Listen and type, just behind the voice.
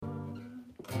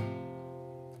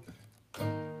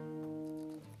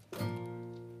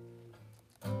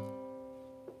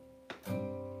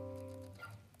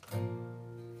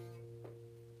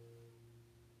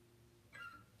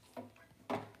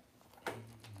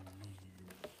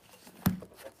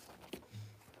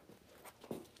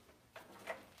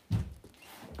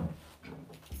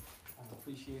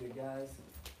appreciate it, guys.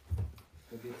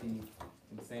 Go get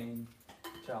the insane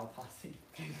child posse.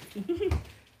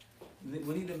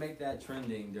 We need to make that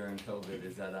trending during COVID.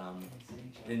 Is that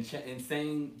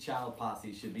insane child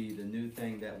posse should be the new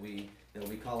thing that we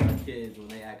call our kids when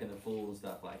they acting a fool and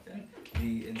stuff like that.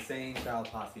 The insane child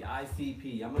posse,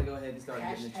 ICP. I'm gonna go ahead and start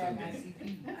getting it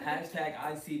trending. Hashtag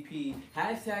ICP.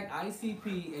 Hashtag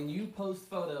ICP, and you post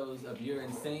photos of your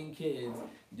insane kids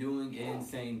doing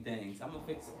insane things. I'm gonna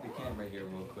fix the camera here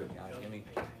real quick, guys.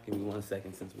 Give me 1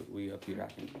 second since we up here.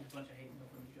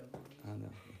 I know.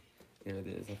 Here it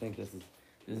is. I think this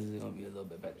is gonna be a little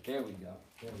bit better. There we go.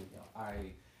 All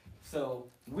right. So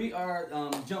we are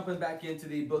jumping back into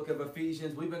the book of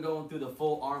Ephesians. We've been going through the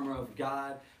full armor of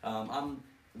God. I'm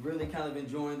really kind of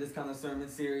enjoying this kind of sermon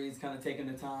series, kind of taking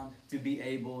the time to be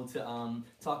able to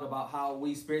talk about how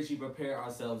we spiritually prepare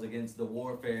ourselves against the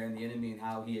warfare and the enemy and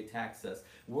how he attacks us.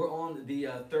 We're on the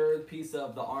third piece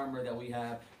of the armor that we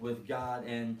have with God,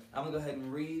 and I'm going to go ahead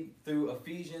and read through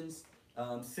Ephesians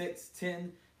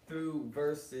 6:10 through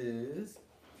verses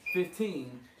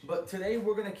 15. But today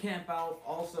we're going to camp out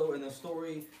also in a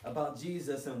story about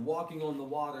Jesus and walking on the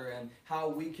water and how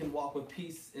we can walk with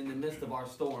peace in the midst of our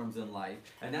storms in life.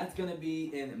 And that's going to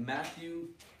be in Matthew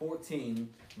 14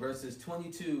 verses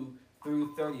 22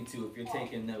 through 32 if you're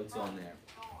taking notes on there.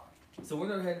 So we're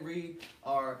going to go ahead and read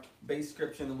our base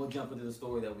scripture and we'll jump into the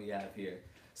story that we have here.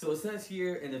 So it says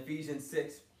here in Ephesians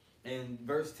 6 in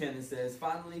verse 10, it says,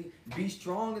 "Finally, be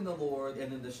strong in the Lord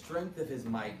and in the strength of his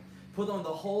might. Put on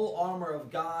the whole armor of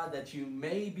God that you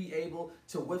may be able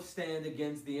to withstand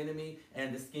against the enemy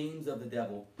and the schemes of the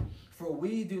devil. For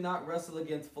we do not wrestle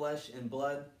against flesh and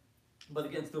blood, but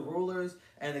against the rulers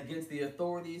and against the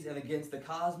authorities and against the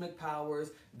cosmic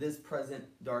powers, this present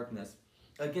darkness,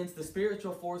 against the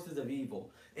spiritual forces of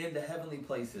evil in the heavenly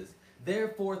places.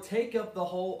 Therefore, take up the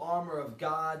whole armor of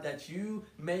God that you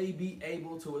may be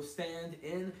able to withstand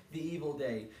in the evil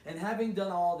day. And having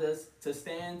done all this, to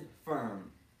stand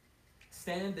firm.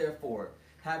 Stand therefore,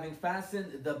 having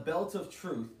fastened the belt of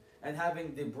truth, and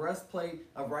having the breastplate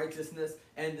of righteousness,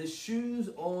 and the shoes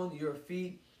on your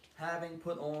feet, having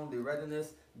put on the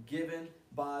readiness given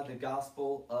by the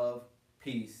gospel of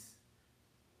peace."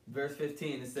 Verse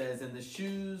 15, it says, "And the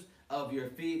shoes of your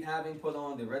feet, having put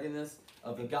on the readiness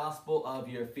of the gospel of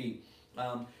your feet."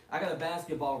 I got a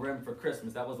basketball rim for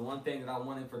Christmas. That was the one thing that I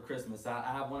wanted for Christmas. I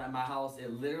have one at my house.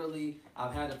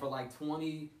 I've had it for like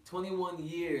 21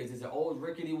 years. It's an old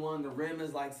rickety one. The rim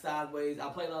is like sideways. I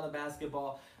played a lot of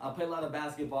basketball. I played a lot of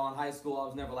basketball in high school. I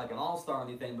was never like an all-star or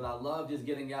anything, but I love just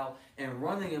getting out and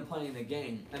running and playing the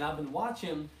game. And I've been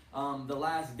watching The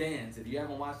Last Dance. If you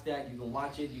haven't watched that, you can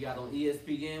watch it. You got it on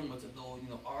ESPN, which is a little,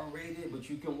 R-rated, but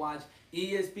you can watch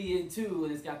ESPN2,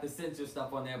 and it's got the censor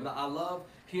stuff on there. But I love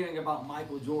hearing about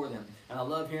Michael Jordan, and I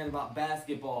love hearing about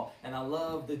basketball, and I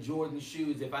love the Jordan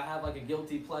shoes. If I have like a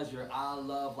guilty pleasure, I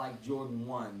love like Jordan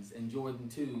 1s and Jordan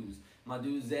 2s. My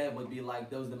dude Zed would be like,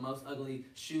 those are the most ugly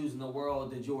shoes in the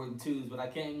world, the Jordan 2s. But I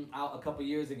came out a couple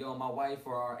years ago, my wife,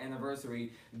 for our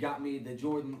anniversary, got me the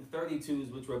Jordan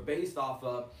 32s, which were based off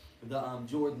of the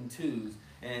Jordan 2s.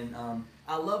 And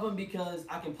I love them because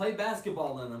I can play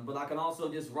basketball in them, but I can also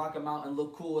just rock them out and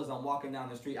look cool as I'm walking down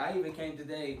the street. I even came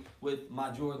today with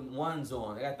my Jordan 1s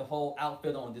on. I got the whole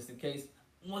outfit on just in case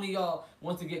one of y'all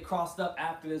wants to get crossed up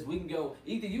after this. We can go,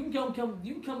 either you can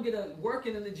come get a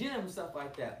working in the gym and stuff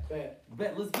like that.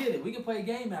 Bet, let's get it. We can play a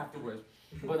game afterwards.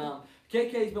 But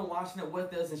KK's been watching it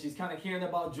with us, and she's kind of hearing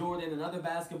about Jordan and other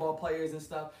basketball players and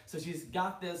stuff. So she's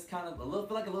got this kind of a little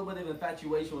bit of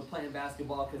infatuation with playing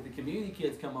basketball because the community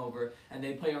kids come over and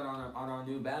they play on our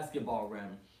new basketball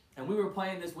rim. And we were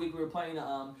playing this week. We were playing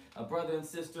a brother and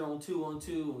sister on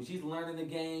 2-on-2. She's learning the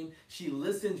game. She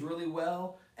listens really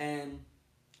well, and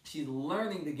she's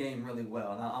learning the game really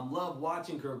well. And I love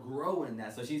watching her grow in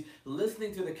that. So she's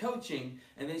listening to the coaching,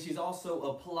 and then she's also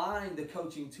applying the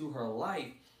coaching to her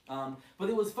life. But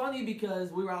it was funny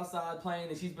because we were outside playing,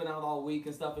 and she's been out all week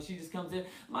and stuff, and she just comes in,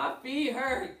 "My feet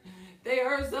hurt. They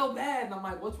hurt so bad." And I'm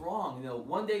like, "What's wrong?"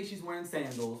 One day she's wearing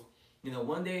sandals.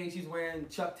 One day she's wearing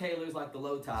Chuck Taylors, like the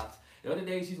low tops. The other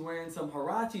day she's wearing some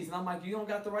Huaraches, and I'm like, "You don't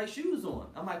got the right shoes on."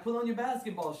 I'm like, "Put on your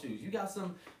basketball shoes. You got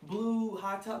some blue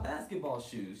high-top basketball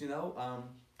shoes,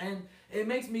 And it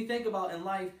makes me think about in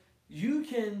life, you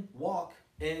can walk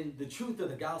in the truth of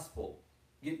the gospel,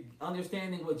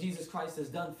 understanding what Jesus Christ has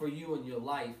done for you in your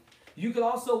life. You could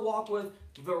also walk with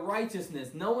the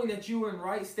righteousness, knowing that you are in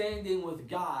right standing with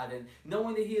God, and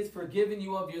knowing that he has forgiven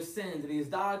you of your sins, and he has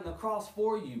died on the cross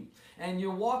for you. And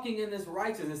you're walking in this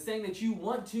righteousness, saying that you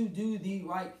want to do the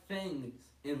right things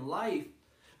in life.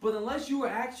 But unless you are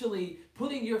actually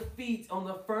putting your feet on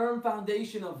the firm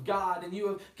foundation of God, and you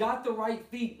have got the right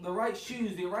feet, the right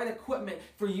shoes, the right equipment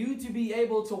for you to be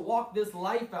able to walk this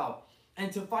life out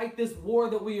and to fight this war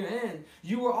that we are in,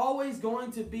 you are always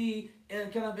going to be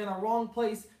in a wrong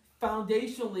place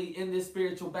foundationally in this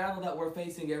spiritual battle that we're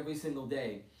facing every single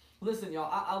day. Listen, y'all,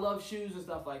 I love shoes and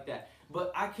stuff like that,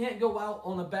 but I can't go out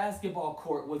on a basketball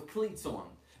court with cleats on.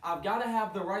 I've got to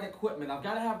have the right equipment. I've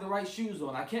got to have the right shoes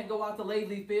on. I can't go out to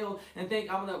Laidley Field and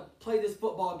think I'm going to play this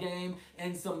football game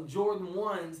in some Jordan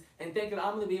 1s and think that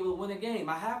I'm going to be able to win a game.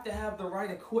 I have to have the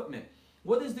right equipment.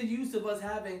 What is the use of us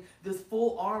having this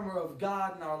full armor of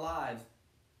God in our lives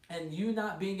and you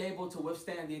not being able to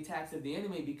withstand the attacks of the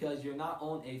enemy because you're not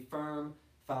on a firm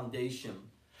foundation?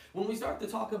 When we start to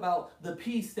talk about the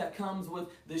peace that comes with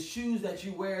the shoes that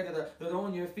you wear that are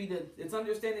on your feet, it's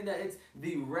understanding that it's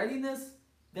the readiness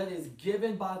that is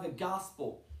given by the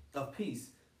gospel of peace.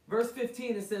 Verse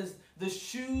 15, it says, the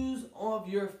shoes of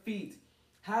your feet,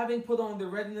 having put on the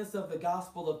readiness of the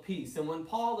gospel of peace. And when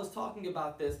Paul is talking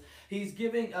about this, he's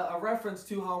giving a reference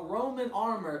to how Roman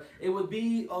armor, it would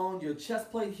be on your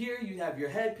chest plate here. You have your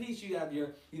headpiece, you have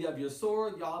your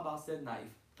sword. Y'all about said knife.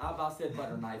 I about said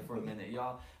butter knife for a minute,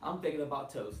 y'all. I'm thinking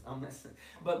about toast. I'm messing.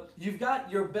 But you've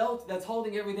got your belt that's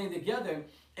holding everything together.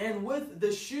 And with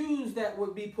the shoes that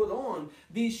would be put on,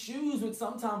 these shoes would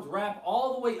sometimes wrap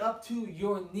all the way up to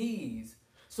your knees.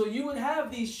 So you would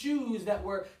have these shoes that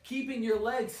were keeping your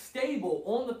legs stable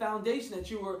on the foundation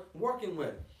that you were working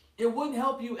with. It wouldn't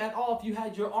help you at all if you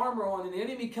had your armor on and the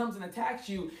enemy comes and attacks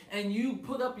you and you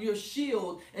put up your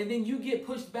shield and then you get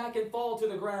pushed back and fall to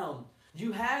the ground.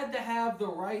 You had to have the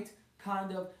right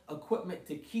kind of equipment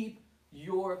to keep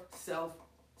yourself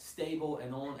stable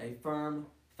and on a firm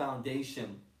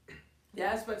foundation. The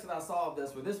aspects that I saw of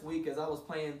this were this week as I was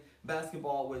playing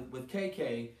basketball with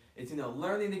KK. It's,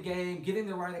 learning the game, getting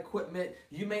the right equipment.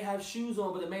 You may have shoes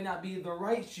on, but it may not be the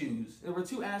right shoes. There were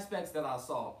two aspects that I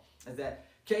saw. Is that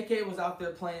KK was out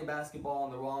there playing basketball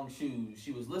in the wrong shoes.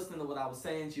 She was listening to what I was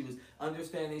saying. She was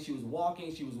understanding. She was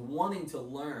walking. She was wanting to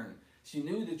learn. She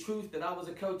knew the truth that I was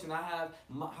a coach and I have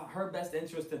her best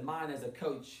interest in mind as a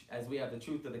coach as we have the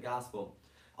truth of the gospel.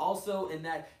 Also in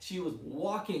that she was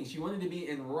walking. She wanted to be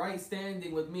in right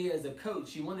standing with me as a coach.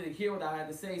 She wanted to hear what I had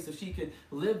to say so she could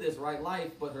live this right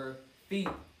life, but her feet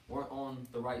weren't on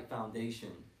the right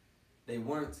foundation. They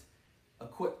weren't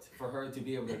equipped for her to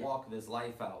be able to walk this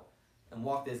life out and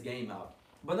walk this game out.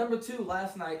 But number two,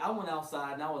 last night I went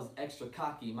outside and I was extra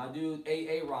cocky. My dude,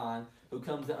 Aaron, who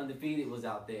comes to Undefeated, was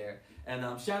out there.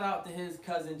 And shout out to his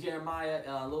cousin Jeremiah.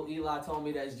 Little Eli told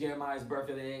me that it's Jeremiah's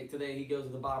birthday today. He goes to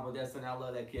the Bible Destiny. I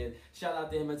love that kid. Shout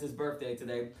out to him. It's his birthday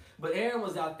today. But Aaron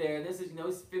was out there. This is, he's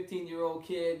a 15-year-old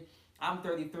kid. I'm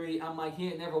 33. I'm like, he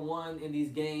ain't never won in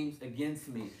these games against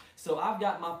me. So I've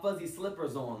got my fuzzy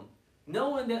slippers on.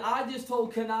 Knowing that I just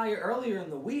told Kanaya earlier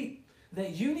in the week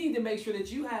that you need to make sure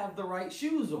that you have the right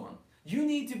shoes on. You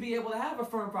need to be able to have a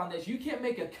firm foundation. You can't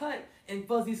make a cut in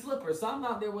fuzzy slippers. So I'm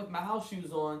out there with my house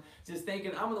shoes on, just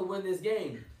thinking I'm going to win this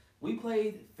game. We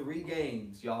played 3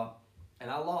 games, y'all,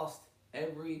 and I lost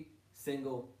every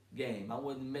single game. I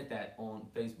wouldn't admit that on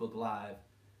Facebook Live.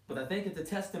 But I think it's a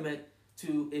testament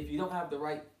to if you don't have the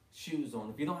right shoes on,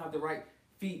 if you don't have the right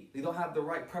feet, you don't have the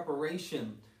right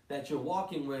preparation that you're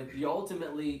walking with, you're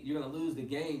going to lose the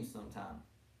game sometime.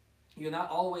 You're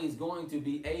not always going to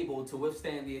be able to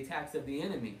withstand the attacks of the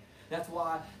enemy. That's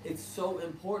why it's so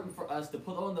important for us to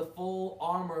put on the full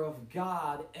armor of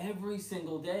God every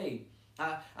single day.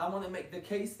 I want to make the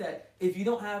case that if you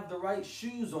don't have the right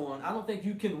shoes on, I don't think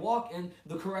you can walk in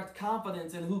the correct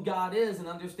confidence in who God is and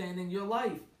understanding your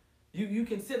life. You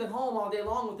can sit at home all day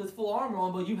long with this full armor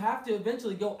on, but you have to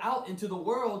eventually go out into the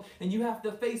world and you have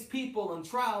to face people and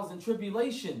trials and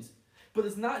tribulations. But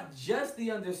it's not just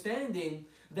the understanding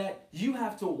that you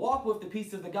have to walk with the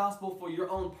peace of the gospel for your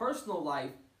own personal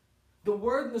life. The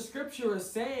word in the scripture is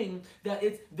saying that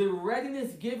it's the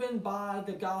readiness given by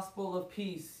the gospel of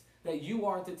peace, that you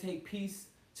are to take peace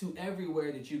to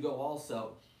everywhere that you go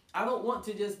also. I don't want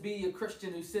to just be a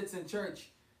Christian who sits in church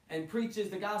and preaches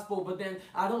the gospel, but then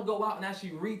I don't go out and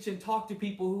actually reach and talk to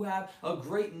people who have a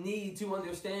great need to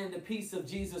understand the peace of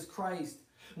Jesus Christ.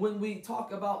 When we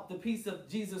talk about the peace of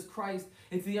Jesus Christ,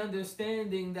 it's the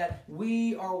understanding that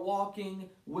we are walking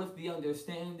with the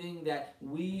understanding that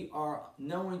we are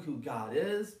knowing who God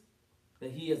is,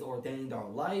 that He has ordained our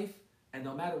life, and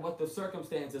no matter what the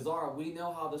circumstances are, we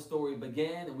know how the story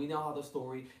began and we know how the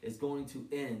story is going to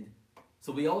end.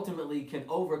 So we ultimately can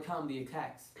overcome the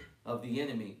attacks of the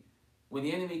enemy. When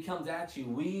the enemy comes at you,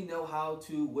 we know how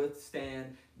to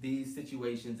withstand these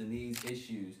situations and these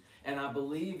issues. And I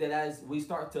believe that as we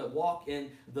start to walk in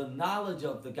the knowledge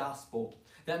of the gospel,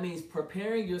 that means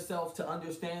preparing yourself to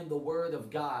understand the word of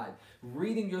God,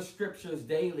 reading your scriptures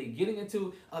daily, getting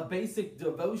into a basic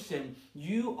devotion,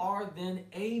 you are then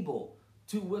able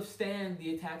to withstand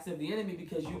the attacks of the enemy,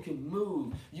 because you can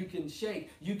move, you can shake,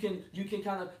 you can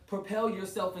kind of propel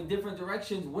yourself in different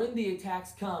directions when the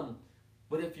attacks come.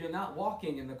 But if you're not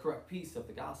walking in the correct peace of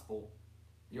the gospel,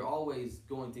 you're always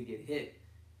going to get hit.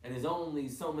 And there's only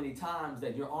so many times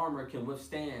that your armor can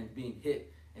withstand being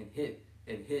hit and hit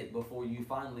and hit before you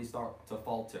finally start to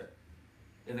falter.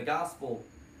 In the gospel,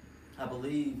 I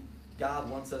believe God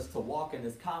wants us to walk in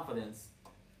this confidence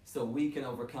so we can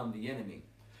overcome the enemy.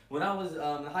 When I was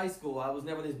in high school, I was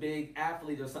never this big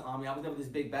athlete or something. I was never this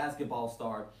big basketball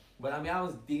star. But I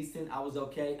was decent. I was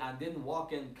okay. I didn't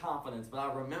walk in confidence. But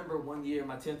I remember one year,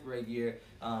 my 10th grade year,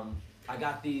 I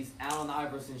got these Allen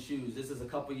Iverson shoes. This is a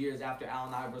couple years after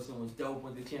Allen Iverson was dope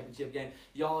with the championship game.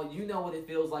 Y'all, you know what it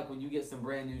feels like when you get some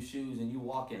brand new shoes and you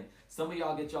walk in. Some of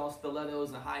y'all get y'all stilettos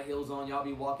and high heels on. Y'all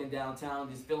be walking downtown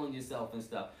just feeling yourself and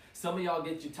stuff. Some of y'all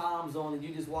get your Toms on and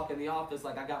you just walk in the office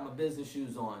like I got my business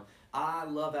shoes on. I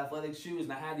love athletic shoes,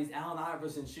 and I had these Allen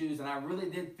Iverson shoes, and I really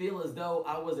did feel as though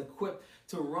I was equipped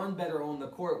to run better on the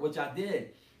court, which I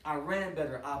did. I ran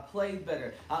better, I played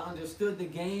better, I understood the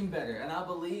game better, and I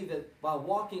believe that by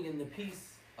walking in the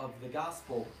peace of the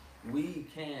gospel, we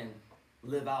can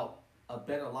live out a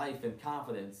better life in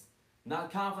confidence. Not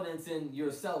confidence in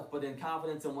yourself, but in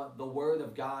confidence in what the Word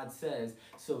of God says,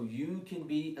 so you can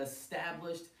be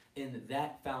established in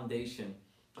that foundation.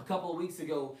 A couple of weeks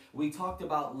ago, we talked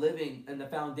about living in the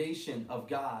foundation of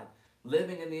God,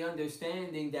 living in the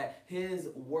understanding that His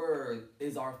Word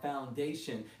is our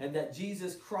foundation, and that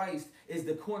Jesus Christ is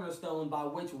the cornerstone by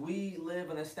which we live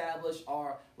and establish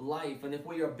our life. And if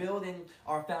we are building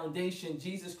our foundation,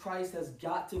 Jesus Christ has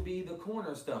got to be the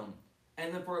cornerstone.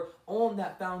 And if we're on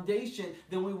that foundation,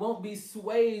 then we won't be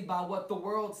swayed by what the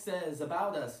world says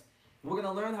about us. We're going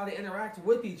to learn how to interact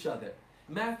with each other.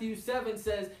 Matthew 7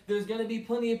 says there's going to be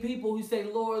plenty of people who say,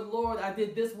 Lord, Lord, I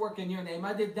did this work in your name.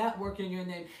 I did that work in your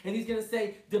name. And He's going to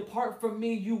say, depart from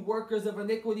me, you workers of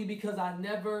iniquity, because I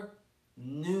never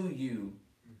knew you.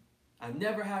 I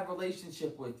never had a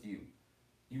relationship with you.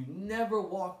 You never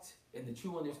walked in the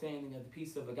true understanding of the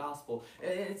peace of the gospel.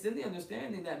 It's in the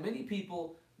understanding that many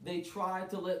people, they try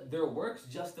to let their works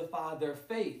justify their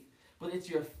faith. But it's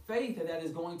your faith that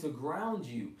is going to ground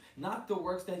you, not the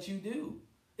works that you do.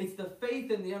 It's the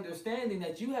faith and the understanding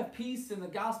that you have peace in the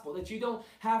gospel, that you don't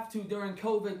have to, during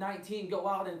COVID-19, go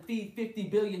out and feed 50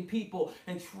 billion people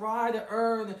and try to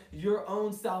earn your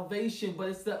own salvation. But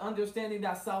it's the understanding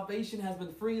that salvation has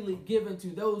been freely given to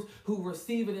those who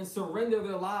receive it and surrender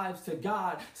their lives to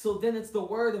God. So then it's the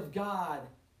Word of God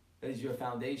that is your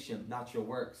foundation, not your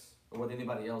works or what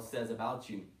anybody else says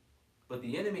about you. But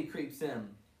the enemy creeps in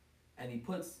and he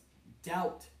puts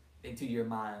doubt into your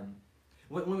mind.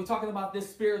 When we're talking about this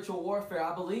spiritual warfare,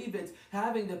 I believe it's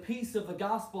having the peace of the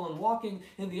gospel and walking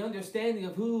in the understanding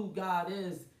of who God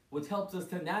is, which helps us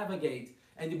to navigate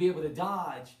and to be able to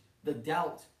dodge the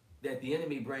doubt that the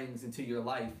enemy brings into your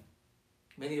life.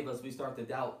 Many of us, we start to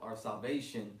doubt our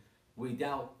salvation. We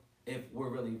doubt if we're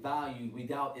really valued. We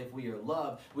doubt if we are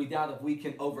loved. We doubt if we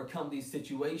can overcome these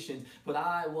situations. But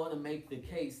I want to make the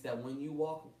case that when you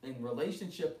walk in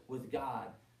relationship with God,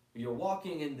 you're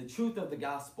walking in the truth of the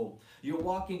gospel. You're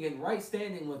walking in right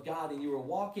standing with God, and you are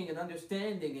walking in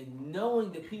understanding and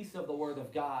knowing the peace of the Word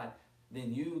of God,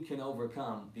 then you can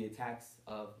overcome the attacks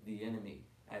of the enemy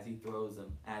as he throws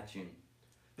them at you.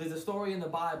 There's a story in the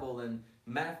Bible in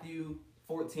Matthew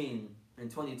 14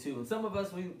 and 22. And some of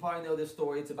us, we probably know this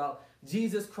story. It's about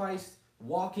Jesus Christ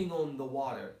walking on the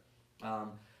water.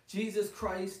 Jesus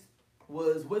Christ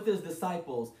was with his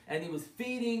disciples, and he was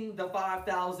feeding the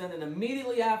 5,000, and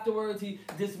immediately afterwards he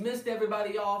dismissed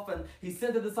everybody off, and he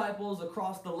sent the disciples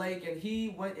across the lake, and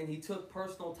he went and he took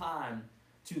personal time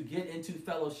to get into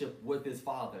fellowship with his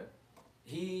Father.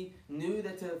 He knew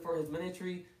that for his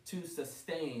ministry to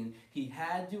sustain, he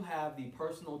had to have the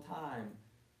personal time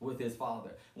with his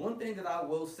Father. One thing that I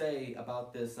will say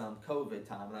about this COVID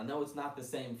time, and I know it's not the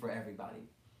same for everybody.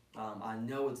 I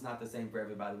know it's not the same for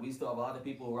everybody. We still have a lot of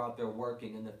people who are out there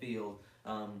working in the field.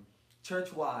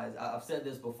 Church-wise, I've said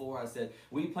this before. I said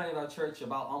we planted our church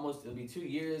about it'll be 2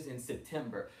 years in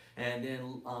September. And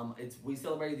then we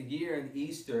celebrated the year in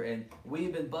Easter, and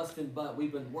we've been busting butt.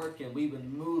 We've been working. We've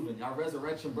been moving. Our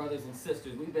Resurrection brothers and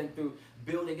sisters, we've been through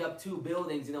building up 2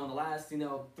 buildings, in the last,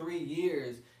 3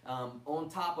 years, on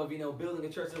top of, building a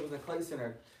church that was in a Clay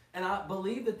Center. And I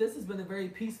believe that this has been a very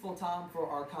peaceful time for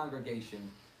our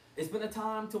congregation. It's been a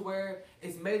time to where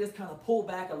it's made us kind of pull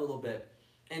back a little bit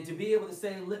and to be able to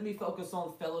say, let me focus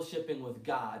on fellowshipping with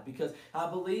God. Because I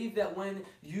believe that when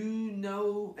you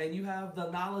know and you have the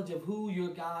knowledge of who your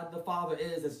God the Father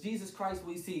is, as Jesus Christ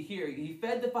we see here, he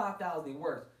fed the 5,000, he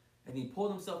worked, and he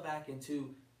pulled himself back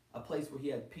into a place where he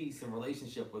had peace and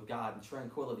relationship with God and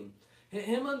tranquility.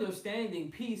 Him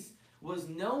understanding peace was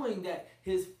knowing that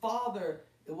his Father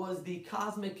was the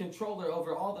cosmic controller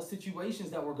over all the situations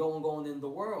that were going on in the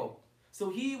world. So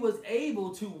he was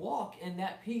able to walk in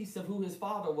that peace of who his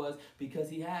Father was because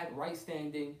he had right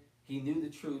standing, he knew the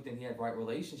truth, and he had right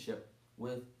relationship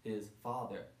with his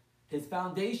Father. His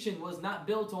foundation was not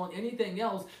built on anything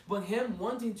else but him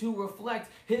wanting to reflect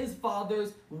his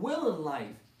Father's will in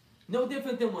life. No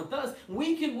different than with us.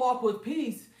 We can walk with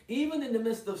peace even in the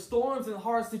midst of storms and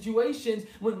hard situations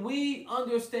when we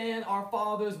understand our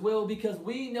Father's will because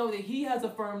we know that he has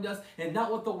affirmed us and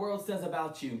not what the world says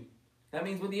about you. That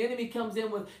means when the enemy comes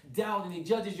in with doubt and he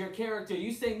judges your character,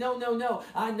 you say, no, no, no.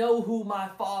 I know who my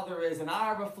Father is, and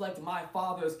I reflect my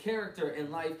Father's character in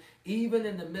life, even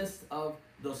in the midst of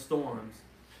the storms.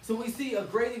 So we see a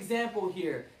great example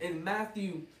here in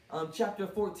Matthew chapter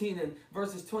 14 and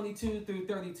verses 22 through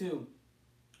 32.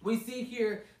 We see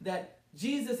here that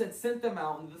Jesus had sent them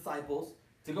out, the disciples,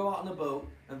 to go out in a boat.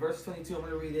 In verse 22, I'm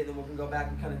going to read it, and we can go back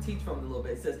and kind of teach from it a little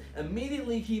bit. It says,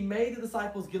 immediately he made the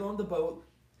disciples get on the boat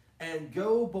and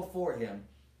go before him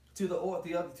to the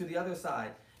other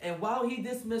side. And while he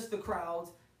dismissed the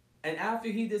crowds, and after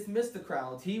he dismissed the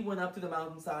crowds, he went up to the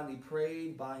mountainside and he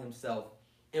prayed by himself.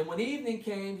 And when evening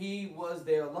came, he was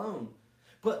there alone.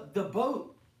 But the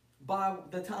boat by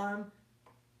this time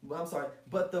was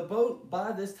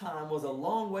a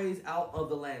long ways out of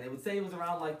the land. It would say it was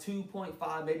around like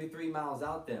 2.5, maybe 3 miles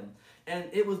out them. And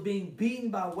it was being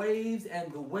beaten by waves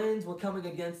and the winds were coming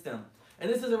against them. And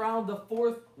this is around the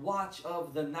 4th watch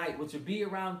of the night, which would be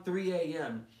around 3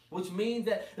 a.m., which means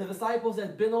that the disciples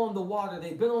had been on the water.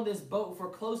 They've been on this boat for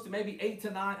close to maybe 8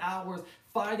 to 9 hours,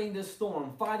 fighting the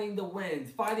storm, fighting the winds,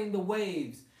 fighting the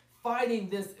waves, fighting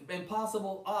this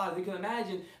impossible odds. You can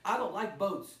imagine, I don't like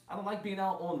boats. I don't like being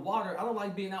out on water. I don't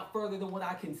like being out further than what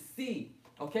I can see.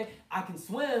 Okay, I can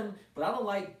swim, but I don't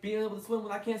like being able to swim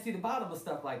when I can't see the bottom of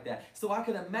stuff like that. So I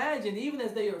can imagine, even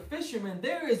as they are fishermen,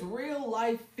 there is real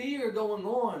life fear going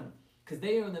on because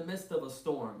they are in the midst of a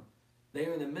storm. They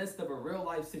are in the midst of a real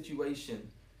life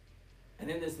situation. And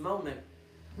in this moment,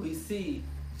 we see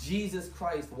Jesus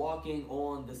Christ walking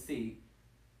on the sea.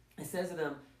 It says to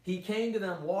them, he came to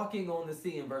them walking on the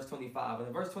sea in verse 25. And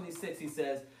in verse 26, he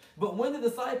says, but when the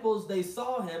disciples, they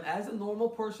saw him as a normal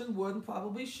person would and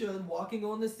probably should, walking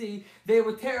on the sea, they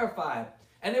were terrified.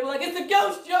 And they were like, it's a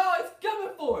ghost, y'all. It's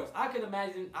coming for us. I can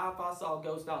imagine if I saw a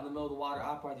ghost out in the middle of the water,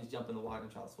 I'd probably just jump in the water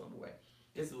and try to swim away.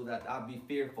 This is what I'd be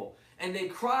fearful. And they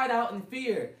cried out in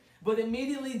fear. But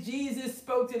immediately Jesus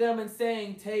spoke to them and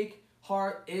saying, take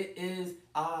heart, it is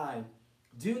I.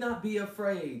 Do not be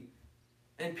afraid.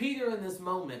 And Peter in this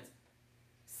moment,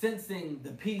 sensing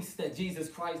the peace that Jesus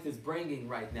Christ is bringing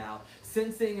right now,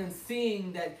 sensing and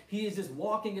seeing that he is just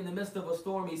walking in the midst of a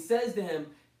storm, he says to him,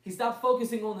 he stops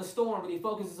focusing on the storm, but he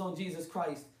focuses on Jesus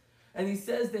Christ. And he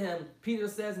says to him, Peter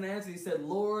says in answer, he said,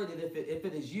 Lord, if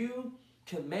it is you,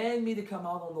 command me to come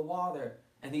out on the water.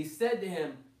 And he said to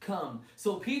him, come.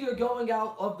 So Peter going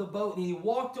out of the boat, and he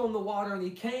walked on the water, and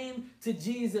he came to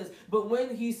Jesus. But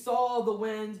when he saw the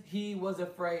wind, he was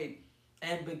afraid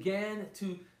and began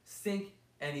to sink.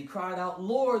 And he cried out,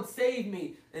 Lord, save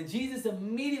me. And Jesus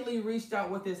immediately reached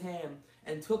out with his hand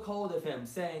and took hold of him,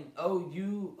 saying, O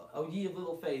ye of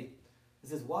little faith. He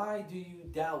says, why do you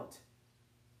doubt?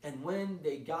 And when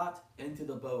they got into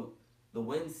the boat, the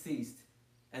wind ceased.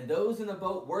 And those in the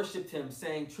boat worshipped him,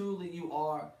 saying, truly you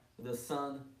are the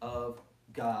Son of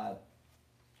God.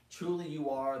 Truly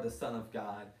you are the Son of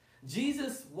God.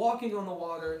 Jesus walking on the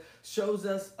water shows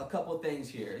us a couple things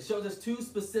here. It shows us two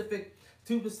specific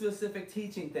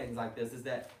teaching things like this. Is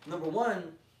that, number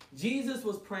one, Jesus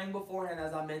was praying beforehand,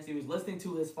 as I mentioned. He was listening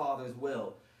to his Father's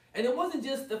will. And it wasn't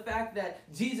just the fact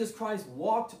that Jesus Christ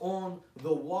walked on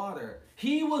the water.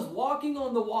 He was walking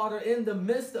on the water in the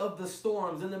midst of the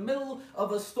storms. In the middle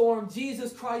of a storm,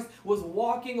 Jesus Christ was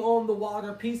walking on the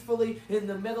water peacefully in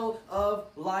the middle of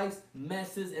life's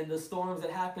messes and the storms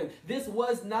that happened. This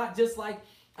was not just like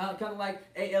kind of like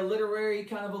a literary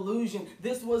kind of illusion.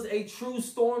 This was a true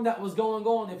storm that was going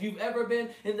on. If you've ever been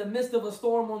in the midst of a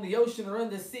storm on the ocean or in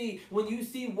the sea, when you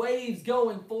see waves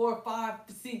going 4, 5,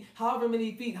 however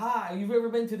many feet high, you've ever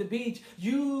been to the beach,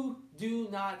 you do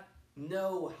not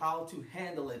know how to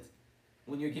handle it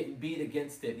when you're getting beat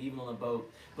against it, even on a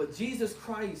boat. But Jesus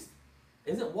Christ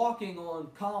isn't walking on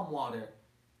calm water.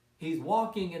 He's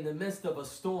walking in the midst of a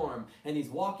storm, and he's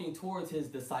walking towards his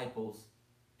disciples.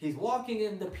 He's walking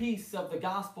in the peace of the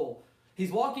gospel.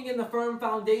 He's walking in the firm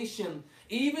foundation,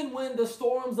 even when the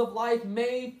storms of life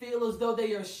may feel as though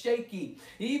they are shaky,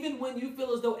 even when you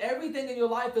feel as though everything in your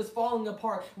life is falling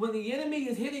apart, when the enemy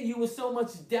is hitting you with so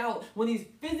much doubt, when he's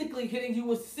physically hitting you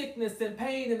with sickness and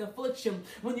pain and affliction,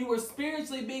 when you are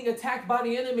spiritually being attacked by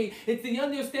the enemy, it's the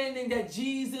understanding that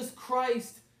Jesus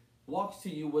Christ walks to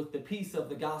you with the peace of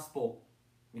the gospel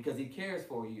because he cares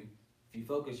for you if you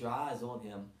focus your eyes on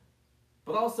him.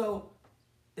 But also,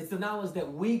 it's the knowledge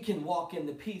that we can walk in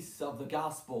the peace of the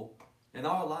gospel in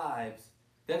our lives.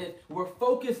 That if we're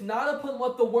focused not upon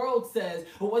what the world says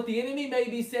or what the enemy may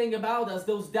be saying about us,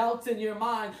 those doubts in your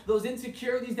mind, those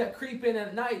insecurities that creep in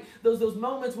at night, those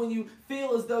moments when you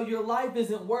feel as though your life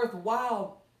isn't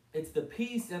worthwhile, it's the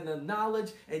peace and the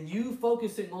knowledge and you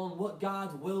focusing on what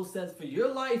God's will says for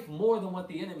your life more than what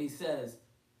the enemy says.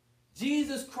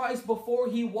 Jesus Christ, before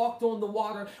he walked on the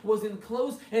water, was in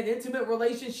close and intimate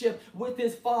relationship with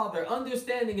his Father,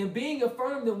 understanding and being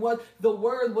affirmed in what the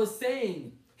Word was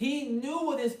saying. He knew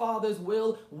what his Father's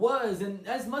will was. And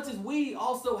as much as we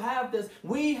also have this,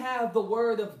 we have the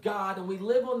Word of God, and we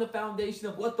live on the foundation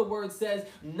of what the Word says,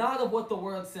 not of what the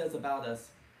world says about us.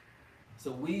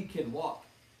 So we can walk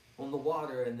on the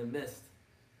water in the midst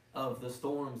of the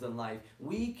storms in life.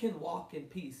 We can walk in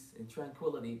peace and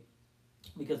tranquility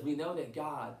because we know that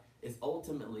God is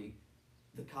ultimately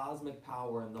the cosmic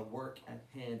power and the work at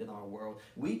hand in our world.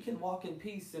 We can walk in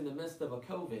peace in the midst of a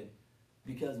COVID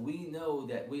because we know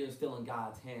that we are still in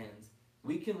God's hands.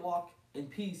 We can walk in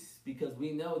peace because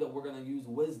we know that we're going to use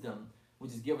wisdom,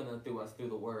 which is given through us through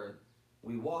the Word.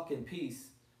 We walk in peace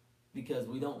because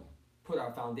we don't put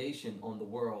our foundation on the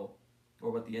world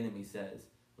or what the enemy says.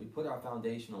 We put our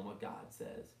foundation on what God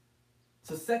says.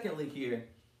 So secondly here,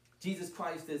 Jesus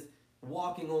Christ is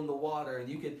walking on the water, and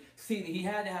you can see that he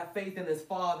had to have faith in his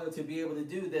Father to be able to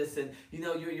do this. And you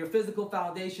know, your physical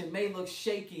foundation may look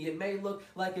shaky, it may look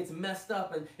like it's messed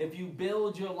up, and if you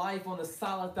build your life on a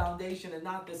solid foundation and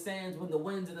not the sands, when the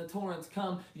winds and the torrents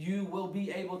come, you will be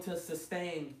able to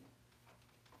sustain.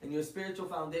 And your spiritual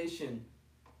foundation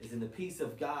is in the peace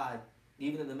of God,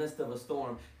 even in the midst of a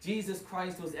storm. Jesus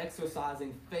Christ was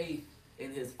exercising faith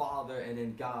in his Father and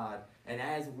in God. And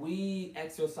as we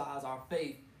exercise our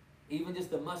faith, even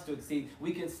just the mustard seed,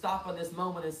 we can stop on this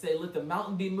moment and say, let the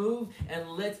mountain be moved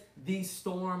and let the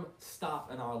storm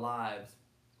stop in our lives.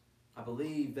 I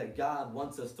believe that God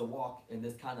wants us to walk in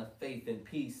this kind of faith and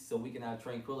peace so we can have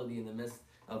tranquility in the midst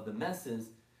of the messes,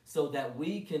 so that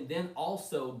we can then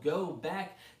also go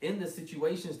back in the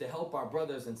situations to help our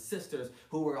brothers and sisters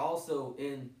who are also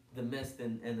in the midst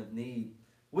and of need.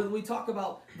 When we talk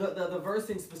about the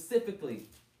versing specifically,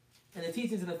 and the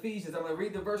teachings in Ephesians, I'm going to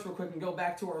read the verse real quick and go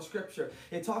back to our scripture.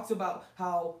 It talks about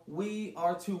how we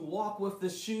are to walk with the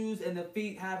shoes and the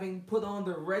feet, having put on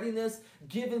the readiness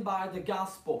given by the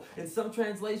gospel. In some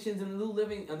translations, in the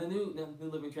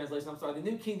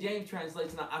New King James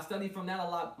translation, I study from that a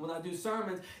lot when I do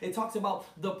sermons. It talks about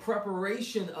the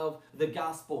preparation of the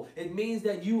gospel. It means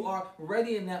that you are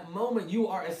ready in that moment. You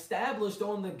are established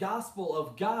on the gospel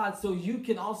of God, so you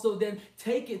can also then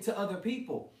take it to other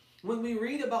people. When we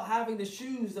read about having the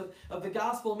shoes of the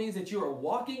gospel, it means that you are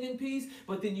walking in peace,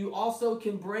 but then you also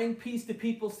can bring peace to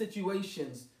people's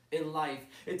situations in life.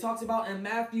 It talks about in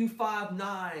Matthew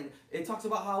 5:9, it talks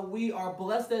about how we are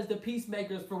blessed as the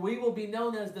peacemakers, for we will be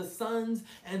known as the sons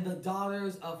and the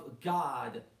daughters of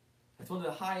God. That's one of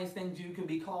the highest things you can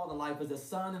be called in life, as a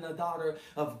son and a daughter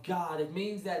of God. It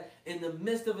means that in the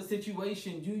midst of a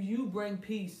situation, you bring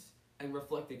peace and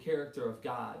reflect the character of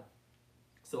God,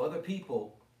 so other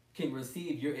people can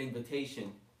receive your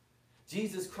invitation.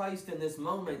 Jesus Christ in this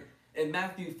moment in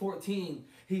Matthew 14,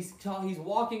 he's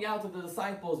walking out to the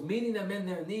disciples, meeting them in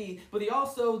their need, but he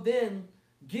also then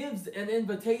gives an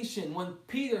invitation when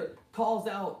Peter calls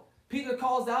out. Peter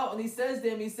calls out and he says to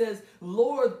him, he says,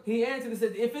 Lord, he answered and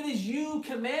said, if it is you,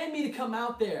 command me to come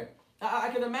out there. I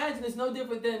can imagine it's no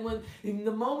different than when in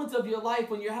the moments of your life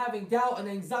when you're having doubt and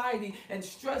anxiety and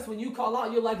stress, when you call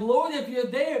out, you're like, Lord, if you're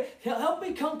there, help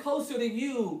me come closer to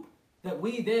you, that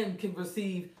we then can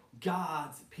receive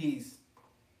God's peace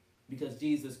because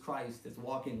Jesus Christ is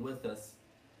walking with us.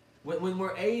 When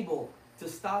we're able to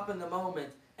stop in the moment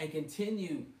and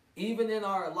continue Even in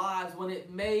our lives, when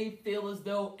it may feel as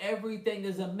though everything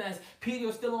is a mess.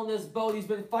 Peter's still on this boat. He's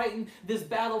been fighting this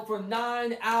battle for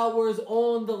 9 hours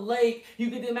on the lake.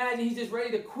 You can imagine he's just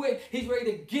ready to quit. He's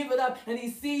ready to give it up. And he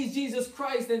sees Jesus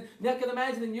Christ. And you can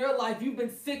imagine in your life, you've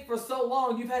been sick for so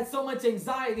long. You've had so much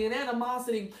anxiety and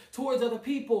animosity towards other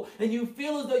people. And you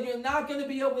feel as though you're not going to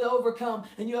be able to overcome.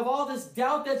 And you have all this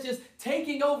doubt that's just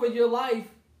taking over your life.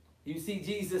 You see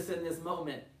Jesus in this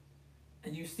moment.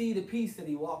 And you see the peace that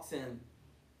he walks in.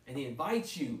 And he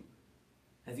invites you,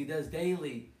 as he does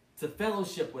daily, to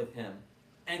fellowship with him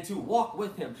and to walk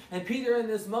with him. And Peter in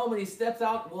this moment, he steps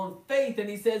out on faith and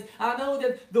he says, I know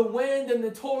that the wind and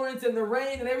the torrents and the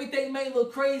rain and everything may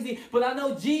look crazy, but I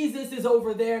know Jesus is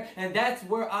over there and that's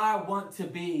where I want to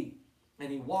be.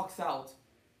 And he walks out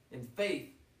in faith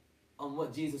on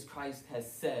what Jesus Christ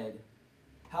has said.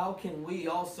 How can we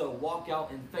also walk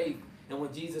out in faith and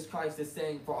what Jesus Christ is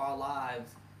saying for our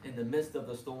lives in the midst of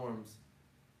the storms,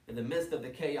 in the midst of the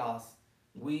chaos?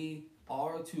 We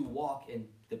are to walk in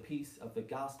the peace of the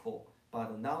gospel by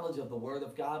the knowledge of the word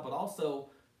of God, but also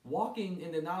walking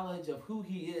in the knowledge of who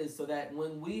he is, so that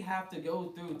when we have to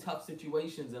go through tough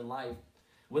situations in life,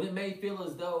 when it may feel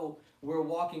as though we're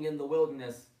walking in the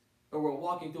wilderness or we're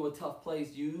walking through a tough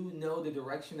place, you know the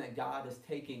direction that God is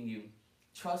taking you.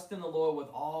 Trust in the Lord with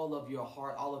all of your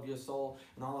heart, all of your soul,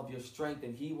 and all of your strength,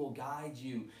 and he will guide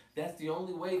you. That's the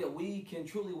only way that we can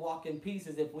truly walk in peace,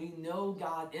 is if we know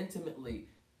God intimately,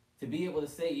 to be able to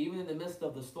say, even in the midst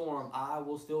of the storm, I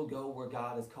will still go where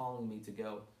God is calling me to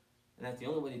go. And that's the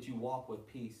only way that you walk with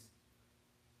peace.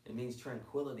 It means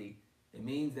tranquility. It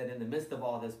means that in the midst of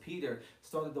all this, Peter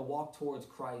started to walk towards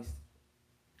Christ,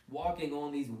 walking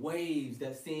on these waves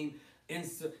that seem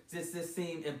this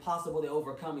seemed impossible to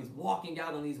overcome. He's walking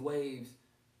out on these waves.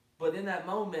 But in that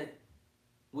moment,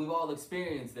 we've all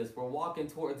experienced this. We're walking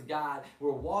towards God.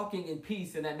 We're walking in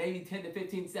peace. And that maybe 10 to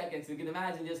 15 seconds, you can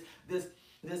imagine just this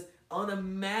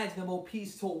unimaginable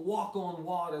peace to walk on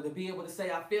water, to be able to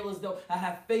say, I feel as though I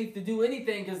have faith to do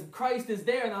anything because Christ is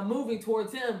there and I'm moving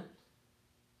towards him.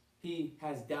 He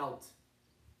has doubt.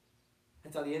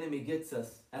 That's how the enemy gets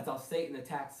us. That's how Satan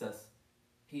attacks us.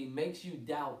 He makes you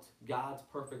doubt God's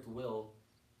perfect will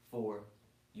for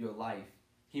your life.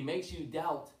 He makes you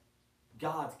doubt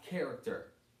God's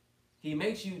character. He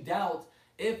makes you doubt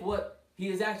if what he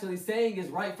is actually saying is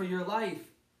right for your life.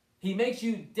 He makes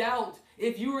you doubt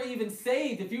if you are even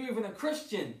saved, if you're even a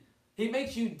Christian. He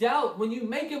makes you doubt when you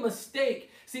make a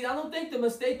mistake. See, I don't think the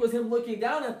mistake was him looking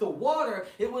down at the water.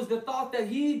 It was the thought that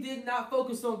he did not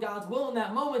focus on God's will in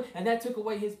that moment, and that took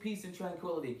away his peace and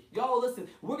tranquility. Y'all listen,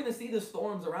 we're going to see the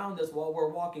storms around us while we're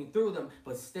walking through them,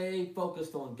 but stay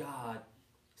focused on God.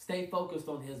 Stay focused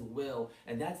on his will,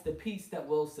 and that's the peace that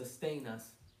will sustain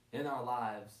us in our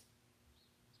lives.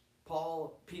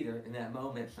 Peter in that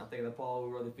moment, I'm thinking of Paul who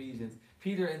wrote Ephesians,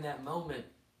 Peter in that moment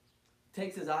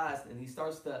takes his eyes and he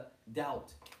starts to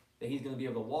doubt that he's going to be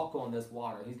able to walk on this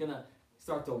water. He's going to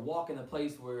start to walk in a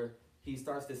place where he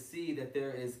starts to see that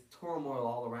there is turmoil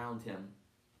all around him.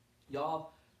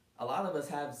 Y'all, a lot of us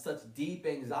have such deep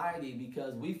anxiety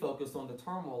because we focus on the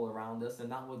turmoil around us and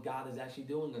not what God is actually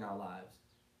doing in our lives.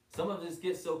 Some of us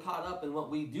get so caught up in what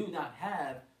we do not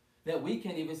have that we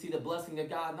can't even see the blessing of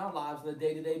God in our lives on a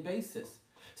day-to-day basis.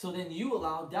 So then you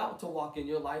allow doubt to walk in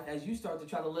your life as you start to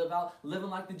try to living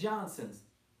like the Johnsons.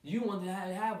 You want to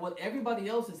have what everybody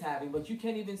else is having, but you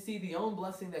can't even see the own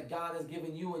blessing that God has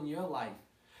given you in your life.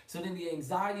 So then the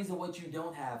anxieties of what you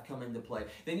don't have come into play.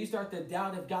 Then you start to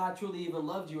doubt if God truly even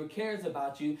loves you or cares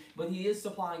about you, but he is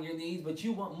supplying your needs, but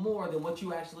you want more than what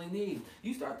you actually need.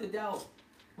 You start to doubt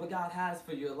what God has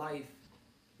for your life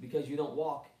because you don't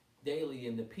walk daily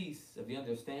in the peace of the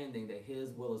understanding that his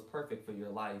will is perfect for your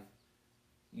life.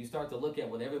 You start to look at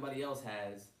what everybody else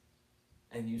has,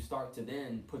 and you start to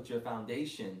then put your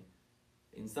foundation,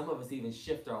 and some of us even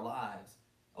shift our lives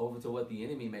over to what the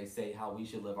enemy may say how we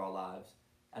should live our lives,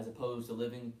 as opposed to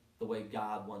living the way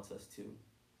God wants us to.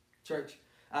 Church,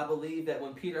 I believe that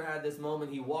when Peter had this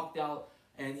moment, he walked out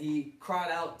and he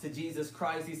cried out to Jesus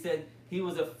Christ. He said he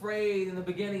was afraid in the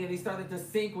beginning and he started to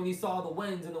sink when he saw the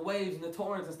winds and the waves and the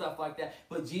torrents and stuff like that.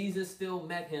 But Jesus still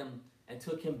met him and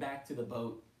took him back to the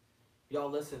boat. Y'all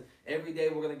listen, every day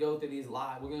we're going to go through these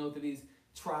lives. We're going to go through these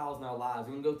trials in our lives.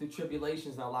 We're going to go through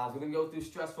tribulations in our lives. We're going to go through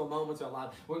stressful moments in our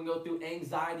lives. We're going to go through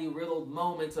anxiety-riddled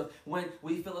moments of when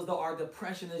we feel as though our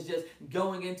depression is just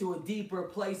going into a deeper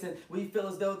place, and we feel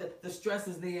as though the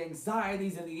stresses, the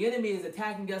anxieties, and the enemy is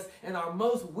attacking us in our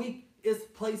most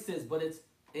weakest places. But it's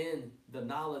in the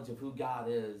knowledge of who God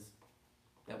is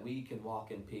that we can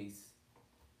walk in peace.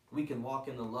 We can walk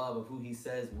in the love of who he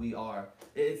says we are.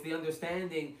 It's the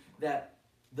understanding that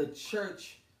the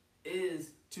church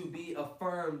is to be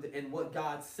affirmed in what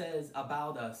God says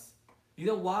about us. You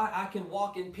know why I can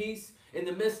walk in peace in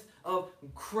the midst of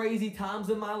crazy times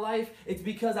in my life? It's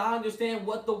because I understand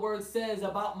what the Word says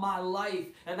about my life,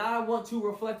 and I want to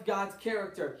reflect God's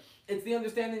character. It's the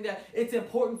understanding that it's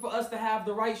important for us to have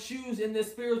the right shoes in this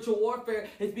spiritual warfare.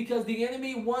 It's because the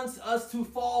enemy wants us to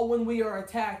fall when we are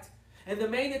attacked. And the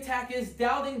main attack is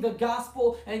doubting the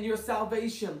gospel and your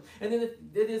salvation. And then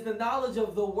it is the knowledge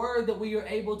of the Word that we are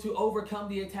able to overcome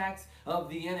the attacks of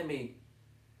the enemy.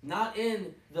 Not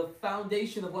in the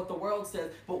foundation of what the world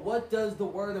says, but what does the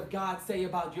Word of God say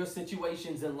about your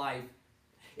situations in life?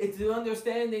 It's the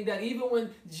understanding that even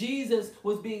when Jesus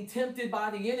was being tempted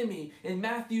by the enemy in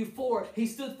Matthew 4, he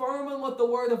stood firm on what the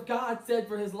Word of God said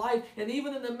for his life. And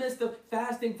even in the midst of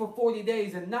fasting for 40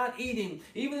 days and not eating,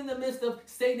 even in the midst of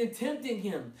Satan tempting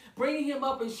him, bringing him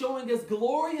up and showing us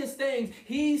glorious things,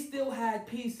 he still had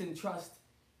peace and trust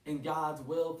in God's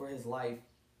will for his life.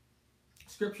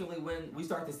 Scripturally, when we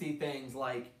start to see things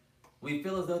like we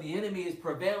feel as though the enemy is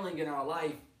prevailing in our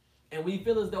life, and we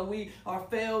feel as though we are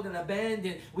failed and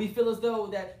abandoned, we feel as though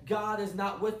that God is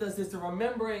not with us, it's the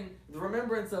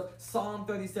remembrance of Psalm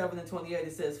 37 and 28.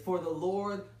 It says, "For the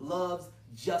Lord loves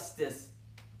justice.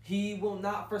 He will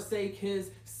not forsake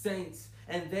his saints,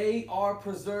 and they are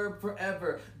preserved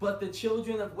forever. But the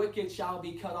children of wicked shall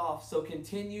be cut off." So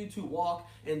continue to walk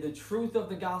in the truth of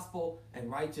the gospel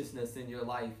and righteousness in your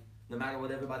life, no matter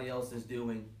what everybody else is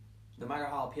doing, no matter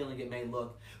how appealing it may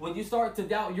look. When you start to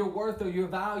doubt your worth or your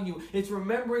value, it's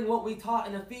remembering what we taught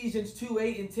in Ephesians 2,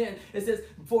 8 and 10. It says,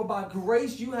 "For by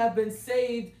grace you have been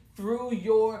saved through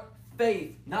your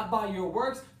faith." Not by your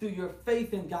works, through your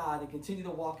faith in God, and continue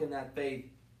to walk in that faith.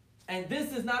 And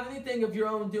this is not anything of your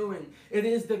own doing. It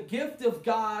is the gift of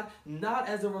God, not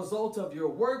as a result of your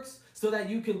works, so that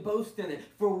you can boast in it.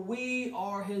 For we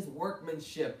are his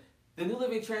workmanship. The New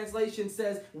Living Translation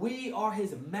says, we are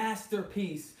his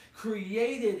masterpiece,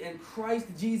 created in Christ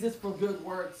Jesus for good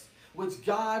works, which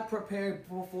God prepared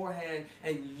beforehand,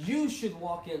 and you should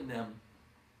walk in them.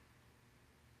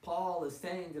 Paul is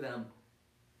saying to them,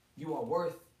 you are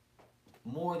worth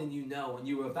more than you know, and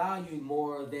you are valued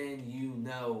more than you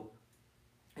know.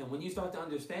 And when you start to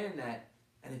understand that,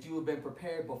 and that you have been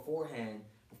prepared beforehand,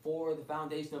 before the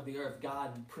foundation of the earth,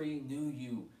 God pre-knew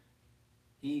you.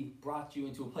 He brought you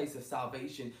into a place of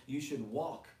salvation. You should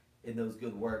walk in those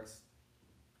good works.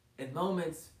 In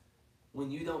moments when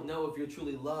you don't know if you're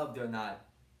truly loved or not,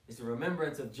 it's a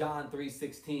remembrance of John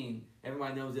 3:16.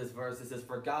 Everybody knows this verse. It says,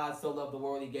 "For God so loved the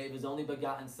world, he gave his only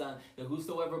begotten Son, that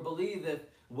whosoever believeth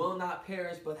will not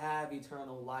perish but have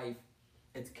eternal life."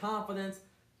 It's confidence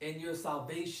in your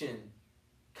salvation.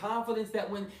 Confidence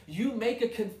that when you make a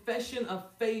confession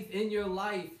of faith in your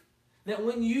life, that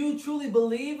when you truly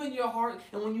believe in your heart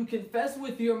and when you confess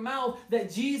with your mouth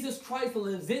that Jesus Christ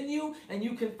lives in you, and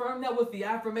you confirm that with the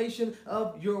affirmation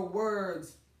of your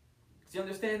words. It's the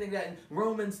understanding that in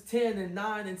Romans 10 and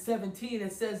 9 and 17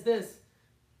 it says this.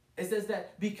 It says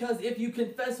that because if you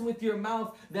confess with your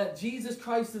mouth that Jesus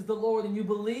Christ is the Lord, and you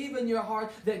believe in your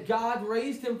heart that God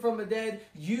raised him from the dead,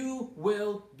 you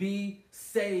will be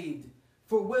saved.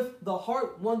 For with the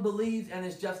heart one believes and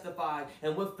is justified,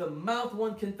 and with the mouth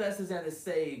one confesses and is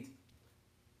saved.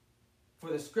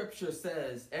 For the scripture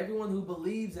says, everyone who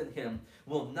believes in him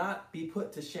will not be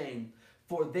put to shame.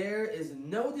 For there is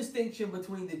no distinction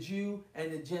between the Jew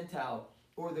and the Gentile,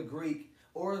 or the Greek,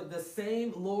 or the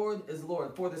same Lord is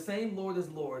Lord. For the same Lord is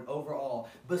Lord over all,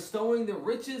 bestowing the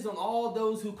riches on all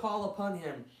those who call upon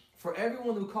him. For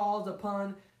everyone who calls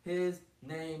upon his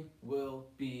name will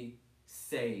be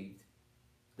saved.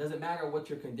 Doesn't matter what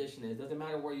your condition is. Doesn't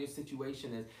matter where your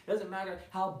situation is. Doesn't matter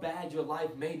how bad your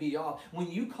life may be off. When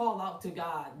you call out to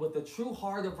God with a true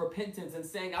heart of repentance and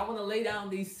saying, I want to lay down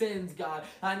these sins, God.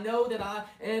 I know that I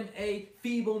am a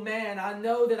feeble man. I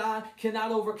know that I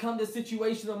cannot overcome this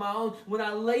situation on my own. When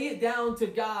I lay it down to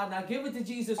God and I give it to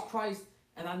Jesus Christ,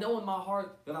 and I know in my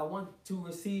heart that I want to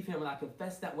receive him, and I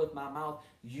confess that with my mouth,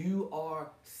 you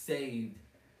are saved.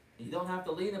 You don't have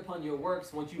to lean upon your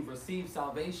works once you've received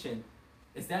salvation.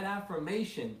 It's that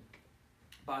affirmation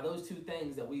by those two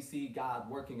things that we see God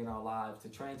working in our lives to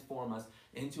transform us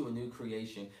into a new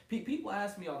creation. People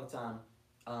ask me all the time,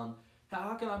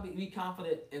 how can I be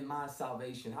confident in my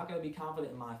salvation? How can I be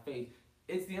confident in my faith?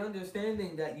 It's the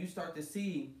understanding that you start to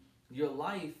see your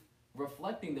life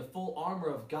reflecting the full armor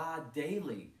of God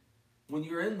daily. When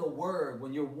you're in the Word,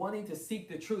 when you're wanting to seek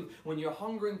the truth, when you're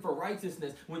hungering for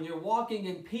righteousness, when you're walking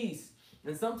in peace.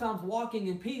 And sometimes walking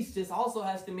in peace just also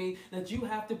has to mean that you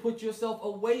have to put yourself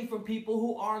away from people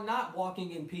who are not walking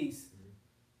in peace.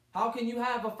 How can you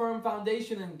have a firm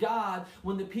foundation in God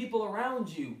when the people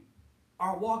around you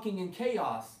are walking in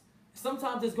chaos.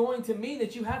 Sometimes it's going to mean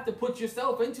that you have to put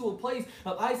yourself into a place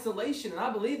of isolation. And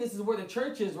I believe this is where the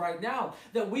church is right now,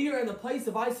 that we are in a place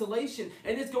of isolation.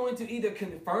 And it's going to either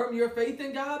confirm your faith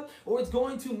in God, or it's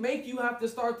going to make you have to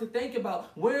start to think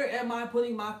about, where am I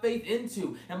putting my faith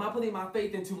into? Am I putting my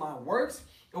faith into my works,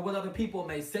 or what other people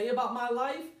may say about my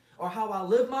life, or how I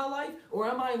live my life? Or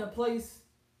am I in a place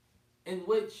in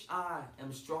which I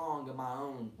am strong in my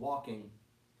own walking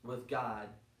with God?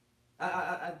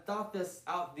 I thought this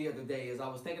out the other day as I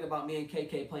was thinking about me and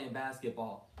KK playing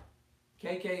basketball.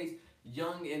 KK's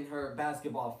young in her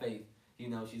basketball faith. You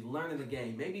know, she's learning the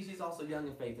game. Maybe she's also young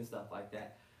in faith and stuff like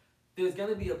that. There's going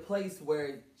to be a place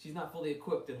where she's not fully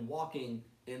equipped and walking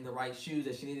in the right shoes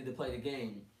that she needed to play the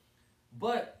game.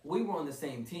 But we were on the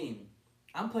same team.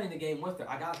 I'm playing the game with her.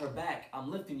 I got her back.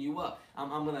 I'm lifting you up.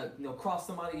 I'm going to cross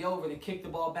somebody over to kick the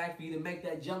ball back for you to make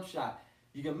that jump shot.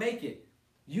 You can make it.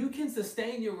 You can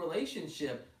sustain your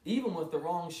relationship even with the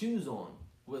wrong shoes on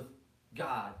with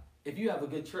God, if you have a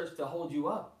good church to hold you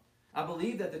up. I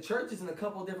believe that the church is in a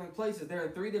couple different places. They're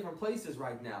in 3 different places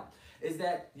right now. Is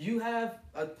that you have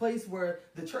a place where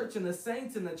the church and the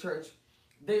saints in the church,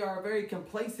 they are very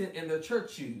complacent in their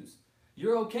church shoes.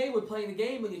 You're okay with playing the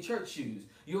game in your church shoes.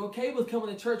 You're okay with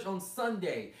coming to church on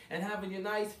Sunday and having your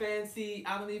nice, fancy,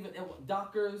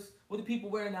 Dockers. What do people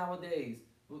wear nowadays?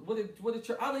 I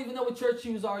don't even know what church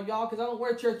shoes are, y'all, because I don't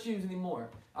wear church shoes anymore.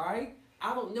 All right?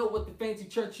 I don't know what the fancy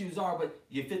church shoes are, but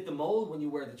you fit the mold when you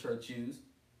wear the church shoes.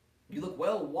 You look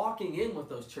well walking in with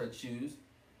those church shoes.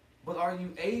 But are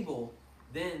you able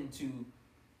then to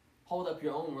hold up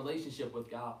your own relationship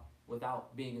with God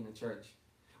without being in the church?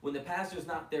 When the pastor's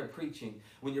not there preaching,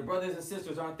 when your brothers and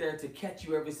sisters aren't there to catch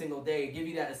you every single day and give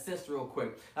you that assist real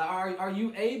quick, are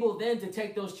you able then to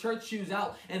take those church shoes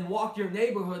out and walk your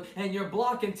neighborhood and your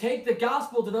block and take the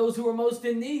gospel to those who are most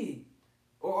in need?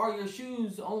 Or are your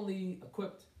shoes only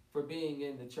equipped for being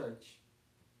in the church?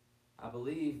 I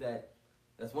believe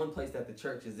that's one place that the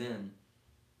church is in.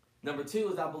 Number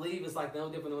 2 is, I believe it's like no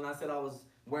different than when I said I was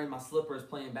wearing my slippers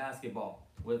playing basketball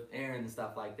with Aaron and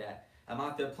stuff like that. I'm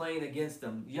out there playing against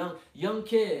them. Young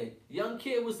kid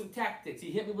with some tactics. He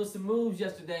hit me with some moves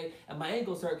yesterday, and my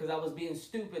ankles hurt because I was being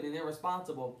stupid and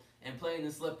irresponsible and playing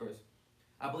in slippers.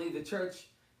 I believe the church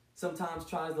sometimes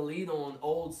tries to lean on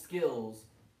old skills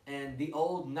and the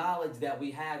old knowledge that we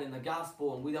had in the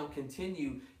gospel, and we don't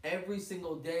continue every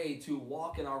single day to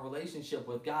walk in our relationship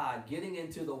with God, getting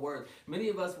into the Word. Many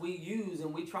of us, we use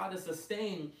and we try to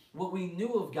sustain what we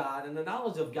knew of God and the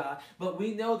knowledge of God, but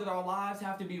we know that our lives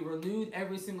have to be renewed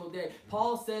every single day.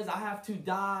 Paul says, I have to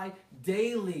die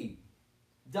daily.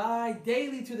 Die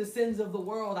daily to the sins of the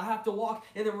world. I have to walk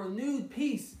in a renewed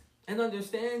peace and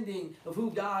understanding of who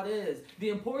God is. The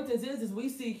importance is, as we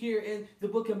see here in the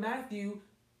book of Matthew,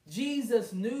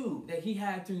 Jesus knew that he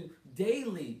had to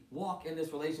daily walk in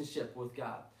this relationship with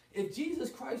God. If Jesus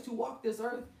Christ, who walked this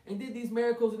earth and did these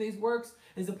miracles and these works,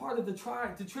 is a part of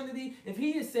the Trinity, if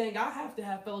he is saying, I have to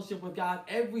have fellowship with God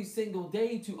every single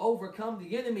day to overcome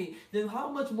the enemy, then how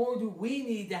much more do we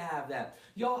need to have that?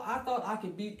 Y'all, I thought I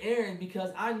could beat Aaron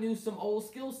because I knew some old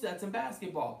skill sets in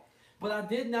basketball. But I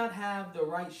did not have the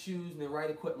right shoes and the right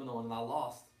equipment on, and I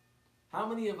lost. How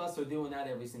many of us are doing that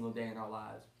every single day in our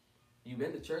lives? You've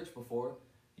been to church before.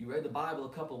 You read the Bible a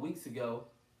couple of weeks ago.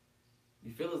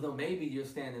 You feel as though maybe you're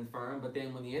standing firm, but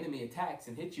then when the enemy attacks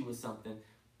and hits you with something,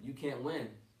 you can't win.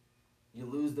 You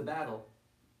lose the battle.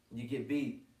 You get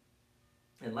beat.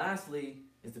 And lastly,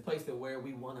 is the place that where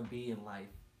we want to be in life.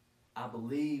 I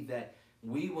believe that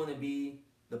we want to be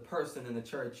the person in the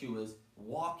church who is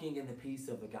walking in the peace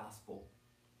of the gospel.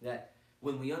 That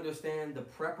when we understand the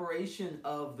preparation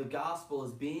of the gospel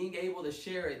is being able to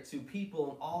share it to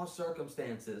people in all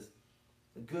circumstances,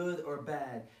 good or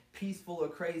bad, peaceful or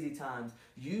crazy times,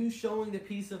 you showing the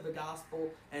peace of the gospel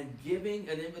and giving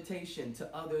an invitation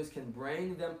to others can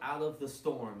bring them out of the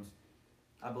storms.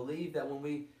 I believe that when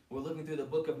we were looking through the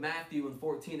book of Matthew in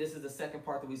 14, this is the second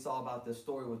part that we saw about this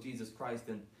story with Jesus Christ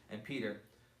and Peter,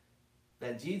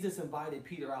 that Jesus invited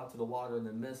Peter out to the water in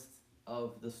the midst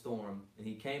of the storm. And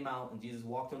he came out and Jesus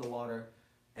walked on the water,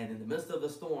 and in the midst of the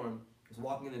storm was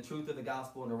walking in the truth of the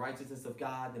gospel and the righteousness of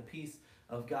God, the peace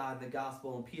of God, the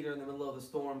gospel. And Peter, in the middle of the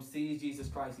storm, sees Jesus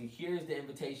Christ. He hears the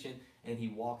invitation and he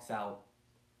walks out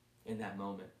in that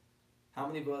moment. How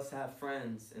many of us have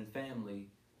friends and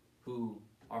family who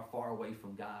are far away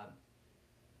from God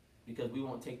because we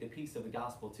won't take the peace of the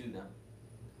gospel to them?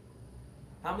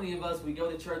 How many of us, we go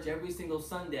to church every single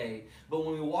Sunday, but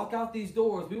when we walk out these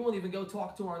doors, we won't even go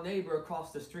talk to our neighbor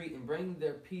across the street and bring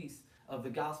their peace of the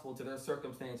gospel to their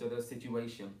circumstance or their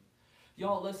situation?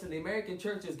 Y'all listen, the American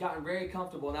church has gotten very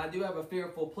comfortable, and I do have a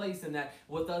fearful place in that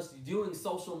with us doing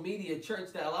social media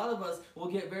church, that a lot of us will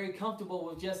get very comfortable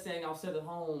with just saying, I'll sit at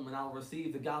home and I'll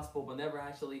receive the gospel, but never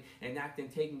actually enacting,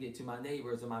 taking it to my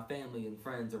neighbors and my family and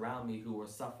friends around me who are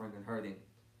suffering and hurting.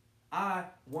 I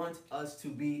want us to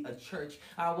be a church.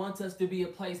 I want us to be a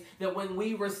place that when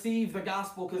we receive the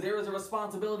gospel, because there is a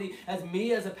responsibility as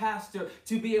me as a pastor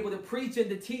to be able to preach and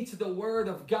to teach the word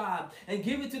of God and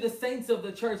give it to the saints of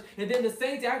the church. And then the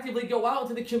saints actively go out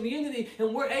into the community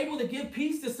and we're able to give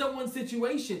peace to someone's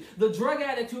situation. The drug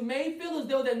addict who may feel as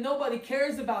though that nobody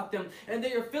cares about them and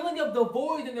they are filling up the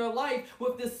void in their life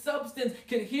with this substance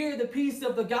can hear the peace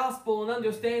of the gospel and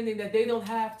understanding that they don't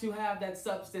have to have that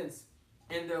substance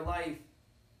in their life,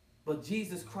 but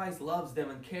Jesus Christ loves them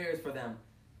and cares for them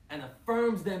and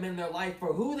affirms them in their life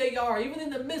for who they are, even in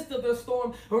the midst of their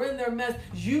storm or in their mess.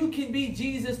 You can be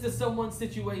Jesus to someone's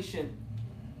situation,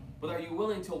 but are you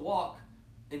willing to walk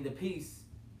in the peace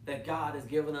that God has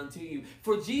given unto you?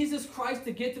 For Jesus Christ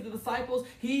to get to the disciples,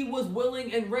 he was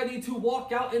willing and ready to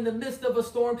walk out in the midst of a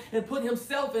storm and put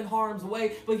himself in harm's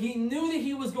way, but he knew that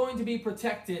he was going to be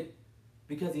protected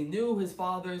because he knew his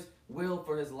Father's will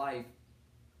for his life.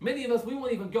 Many of us, we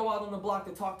won't even go out on the block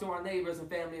to talk to our neighbors and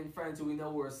family and friends who we know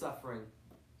who are suffering.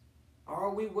 Or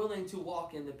are we willing to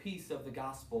walk in the peace of the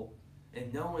gospel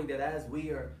and knowing that as we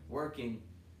are working,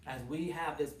 as we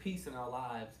have this peace in our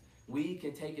lives, we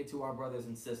can take it to our brothers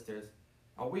and sisters?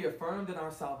 Are we affirmed in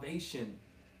our salvation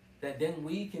that then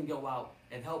we can go out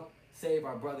and help save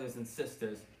our brothers and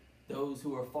sisters, those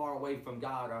who are far away from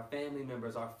God, our family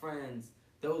members, our friends,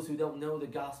 those who don't know the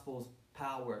gospel's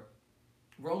power?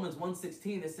 Romans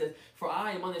 1:16, it says, for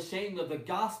I am unashamed of the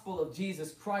gospel of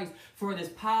Jesus Christ, for it is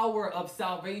power of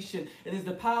salvation. It is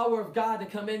the power of God to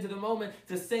come into the moment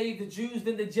to save the Jews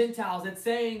and the Gentiles. It's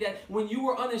saying that when you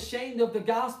were unashamed of the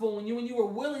gospel, when you were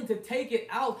willing to take it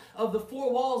out of the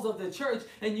four walls of the church,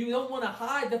 and you don't want to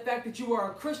hide the fact that you are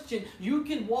a Christian, you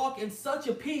can walk in such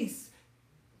a peace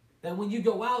that when you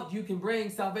go out, you can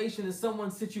bring salvation to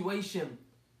someone's situation.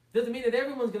 Doesn't mean that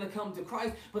everyone's going to come to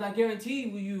Christ, but I guarantee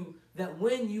you that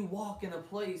when you walk in a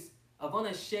place of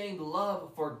unashamed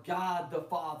love for God the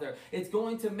Father, it's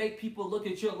going to make people look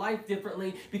at your life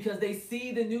differently because they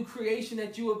see the new creation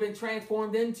that you have been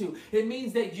transformed into. It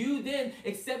means that you then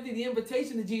accepted the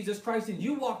invitation to Jesus Christ and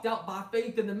you walked out by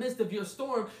faith in the midst of your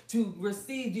storm to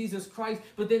receive Jesus Christ,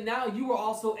 but then now you are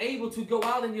also able to go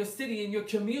out in your city, in your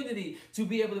community, to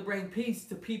be able to bring peace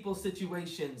to people's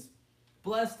situations.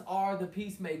 Blessed are the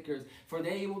peacemakers, for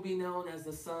they will be known as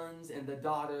the sons and the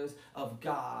daughters of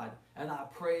God. And I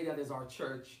pray that is our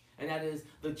church. And that is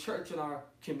the church in our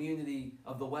community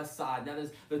of the West Side. That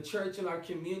is the church in our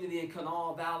community in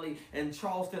Kanawha Valley and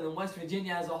Charleston and West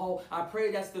Virginia as a whole. I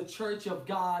pray that's the church of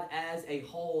God as a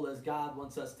whole, as God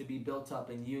wants us to be built up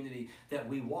in unity, that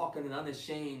we walk in an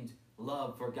unashamed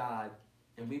love for God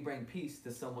and we bring peace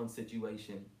to someone's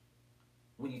situation.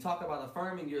 When you talk about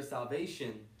affirming your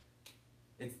salvation,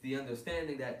 it's the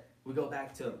understanding that we go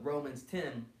back to Romans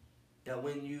 10, that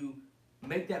when you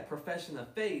make that profession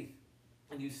of faith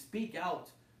and you speak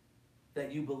out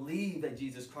that you believe that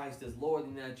Jesus Christ is Lord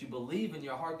and that you believe in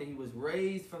your heart that he was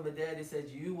raised from the dead, it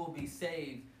says you will be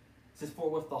saved. It says,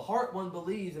 for with the heart one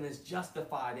believes and is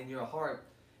justified in your heart,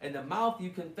 and the mouth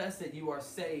you confess that you are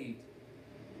saved.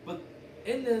 But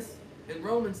in this, in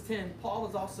Romans 10, Paul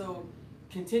is also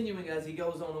continuing as he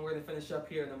goes on, and we're going to finish up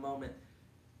here in a moment.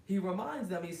 He reminds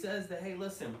them, he says that, hey,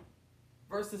 listen,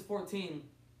 verses 14,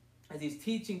 as he's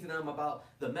teaching to them about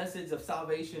the message of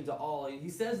salvation to all, he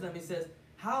says to them, he says,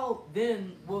 how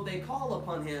then will they call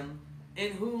upon him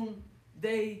in whom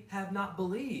they have not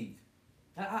believed?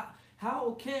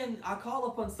 How can I call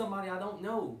upon somebody I don't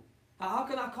know? How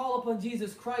can I call upon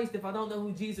Jesus Christ if I don't know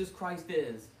who Jesus Christ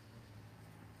is?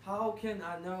 How can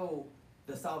I know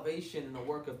the salvation and the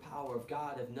work of power of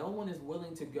God if no one is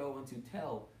willing to go and to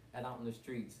tell and out in the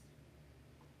streets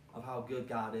of how good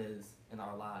God is in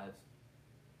our lives?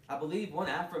 I believe one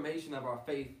affirmation of our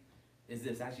faith is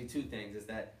this, actually two things, is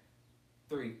that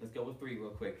three, let's go with three real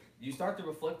quick. You start to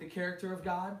reflect the character of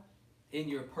God in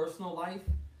your personal life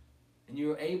and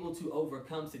you're able to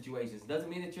overcome situations. It doesn't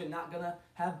mean that you're not going to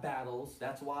have battles.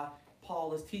 That's why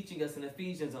Paul is teaching us in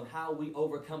Ephesians on how we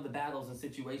overcome the battles and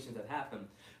situations that happen.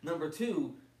 Number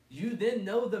two, you then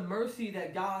know the mercy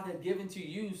that God had given to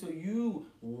you, so you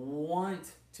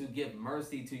want to give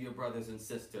mercy to your brothers and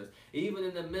sisters. Even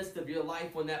in the midst of your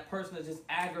life when that person is just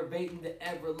aggravating the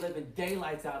ever-living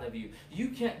daylights out of you, you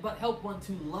can't but help want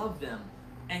to love them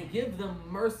and give them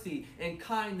mercy and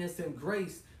kindness and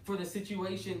grace for the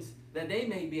situations that they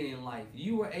may be in life.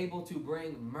 You are able to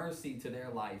bring mercy to their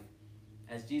life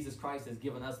as Jesus Christ has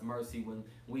given us mercy when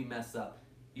we mess up.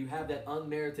 You have that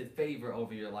unmerited favor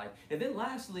over your life. And then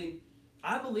lastly,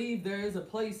 I believe there is a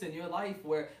place in your life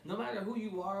where no matter who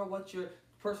you are, what your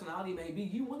personality may be,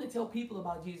 you want to tell people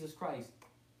about Jesus Christ.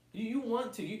 You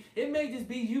want to. It may just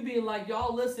be you being like,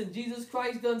 y'all listen, Jesus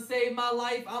Christ done saved my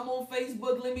life. I'm on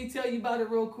Facebook. Let me tell you about it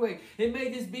real quick. It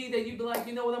may just be that you be like,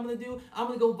 you know what I'm going to do? I'm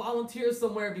going to go volunteer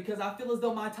somewhere because I feel as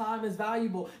though my time is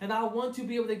valuable. And I want to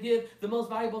be able to give the most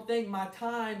valuable thing, my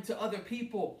time, to other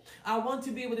people. I want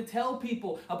to be able to tell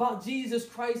people about Jesus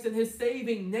Christ and his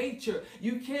saving nature.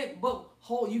 You can't want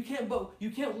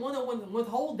to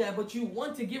withhold that, but you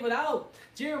want to give it out.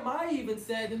 Jeremiah even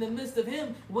said in the midst of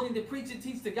him wanting to preach and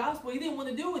teach the gospel, he didn't want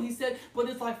to do it. He said, but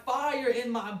it's like fire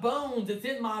in my bones, it's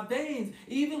in my veins.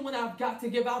 Even when I've got to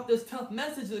give out this tough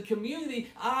message to the community,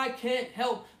 I can't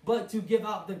help but to give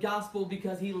out the gospel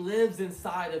because he lives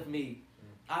inside of me.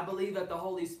 I believe that the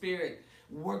Holy Spirit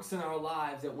works in our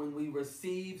lives, that when we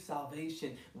receive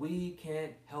salvation, we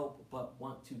can't help but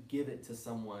want to give it to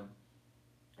someone.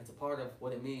 It's a part of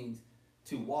what it means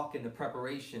to walk in the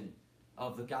preparation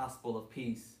of the gospel of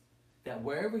peace. That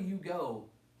wherever you go,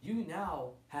 you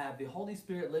now have the Holy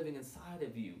Spirit living inside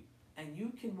of you. And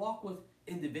you can walk with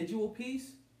individual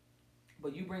peace,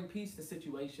 but you bring peace to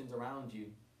situations around you.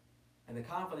 And the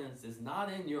confidence is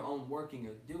not in your own working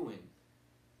or doing,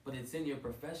 but it's in your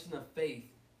profession of faith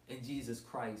in Jesus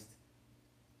Christ.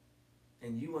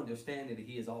 And you understand that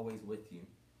he is always with you.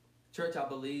 Church, I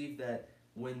believe that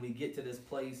when we get to this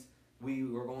place, we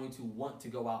are going to want to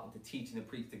go out and to teach and to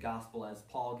preach the gospel, as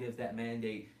Paul gives that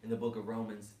mandate in the book of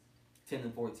Romans 10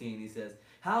 and 14. He says,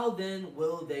 how then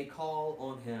will they call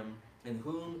on him in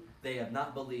whom they have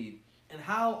not believed? And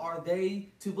how are they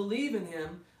to believe in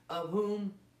him of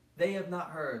whom they have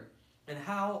not heard? And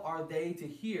how are they to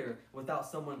hear without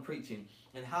someone preaching?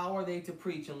 And how are they to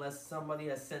preach unless somebody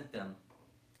has sent them?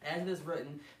 As it is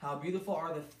written, how beautiful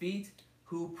are the feet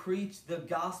who preach the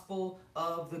gospel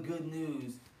of the good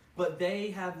news. But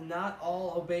they have not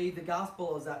all obeyed the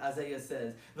gospel, as Isaiah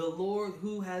says. Lord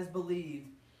who has believed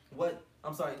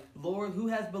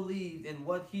in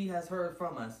what he has heard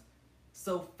from us.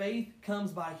 So faith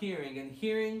comes by hearing, and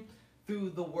hearing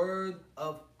through the word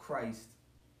of Christ.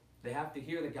 They have to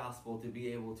hear the gospel to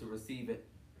be able to receive it.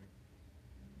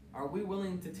 Are we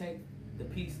willing to take the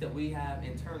peace that we have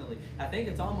internally? I think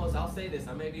it's almost, I'll say this,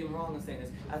 I may be wrong in saying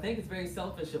this, I think it's very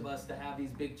selfish of us to have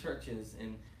these big churches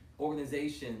and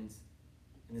organizations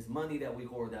and this money that we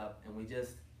hoard up, and we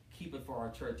just keep it for our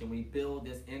church, and we build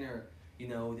this inner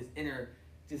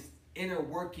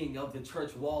working of the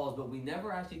church walls, but we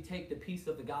never actually take the peace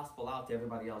of the gospel out to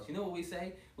everybody else. You know what we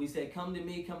say? We say, come to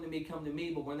me, come to me, come to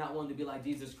me, but we're not willing to be like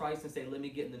Jesus Christ and say, let me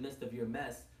get in the midst of your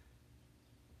mess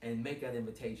and make that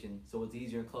invitation so it's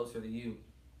easier and closer to you.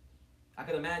 I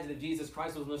could imagine if Jesus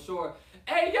Christ was on the shore,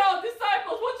 hey, y'all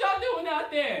disciples, what y'all doing out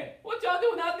there? What y'all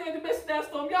doing out there in the midst of that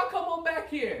storm? Y'all come on back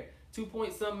here.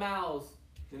 2-point-some miles,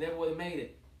 they never would have made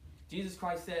it. Jesus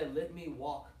Christ said, let me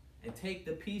walk and take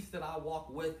the peace that I walk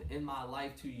with in my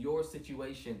life to your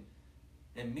situation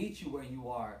and meet you where you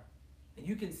are. And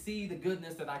you can see the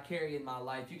goodness that I carry in my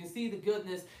life. You can see the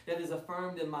goodness that is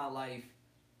affirmed in my life.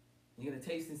 You're going to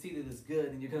taste and see that it's good,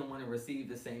 and you're going to want to receive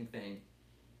the same thing.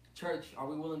 Church, are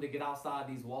we willing to get outside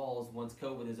these walls once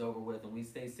COVID is over with and we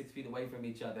stay 6 feet away from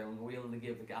each other and we're willing to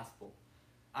give the gospel?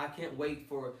 I can't wait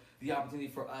for the opportunity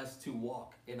for us to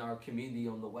walk in our community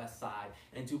on the west side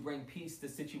and to bring peace to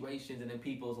situations and in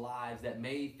people's lives that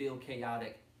may feel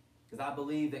chaotic. Because I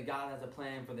believe that God has a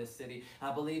plan for this city.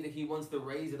 I believe that he wants to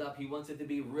raise it up. He wants it to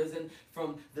be risen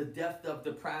from the depth of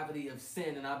depravity of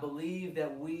sin. And I believe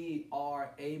that we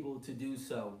are able to do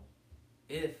so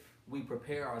if we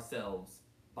prepare ourselves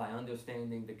by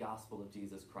understanding the gospel of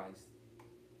Jesus Christ.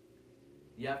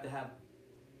 You have to have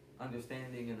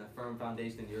understanding and a firm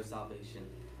foundation in your salvation.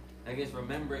 I guess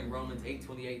remembering Romans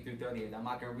 8:28 through 38. I'm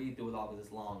not going to read through it all because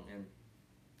it's long. And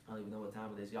I don't even know what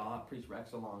time it is. Y'all, I preach for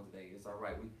extra long today. It's all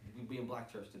right. We be in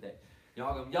Black Church today.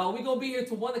 Y'all, we going to be here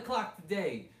till 1 o'clock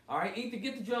today. All right? Ethan,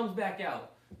 get the drums back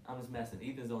out. I'm just messing.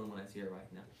 Ethan's the only one that's here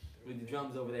right now. With the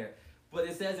drums over there. But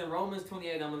it says in Romans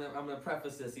 28, I'm gonna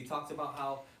preface this. He talks about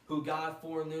how who God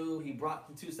foreknew, he brought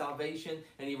into salvation.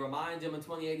 And he reminds him in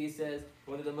 28, he says,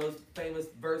 one of the most famous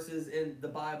verses in the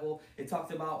Bible. It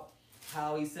talks about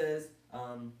how he says,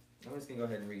 I'm just going to go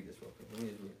ahead and read this real quick. Let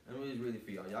me just read it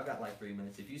for y'all. Y'all got like 3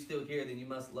 minutes. If you're still here, then you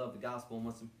must love the gospel and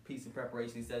want some peace and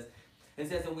preparation. He says,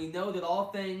 and we know that all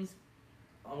things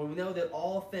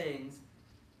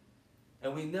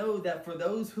And we know that for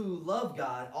those who love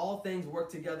God, all things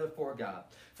work together for God.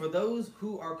 For those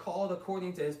who are called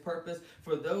according to his purpose,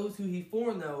 for those who he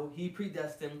foreknow, he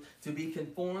predestined to be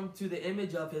conformed to the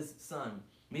image of his Son.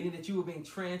 Meaning that you were being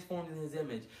transformed in his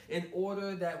image, in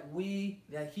order that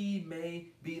he may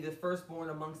be the firstborn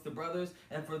amongst the brothers.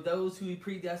 And for those who he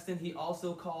predestined, he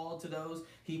also called. To those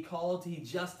he called, he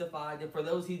justified. And for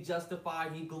those he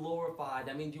justified, he glorified.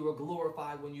 That means you were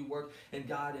glorified when you work in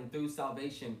God and through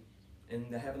salvation in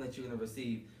the heaven that you're going to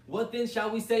receive. What then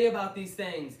shall we say about these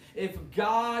things? If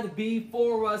God be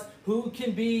for us, who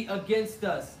can be against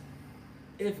us?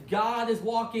 If God is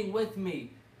walking with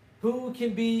me, who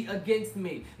can be against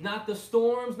me? Not the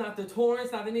storms, not the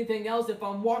torrents, not anything else. If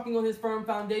I'm walking on his firm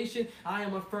foundation, I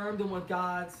am affirmed in what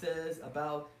God says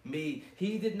about me.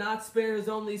 He did not spare his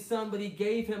only Son, but he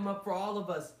gave him up for all of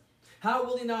us. How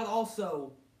will he not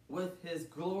also, with his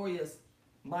glorious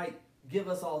might, give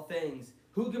us all things?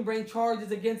 Who can bring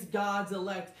charges against God's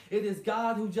elect? It is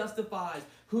God who justifies.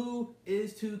 Who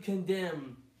is to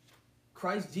condemn?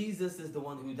 Christ Jesus is the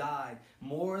one who died.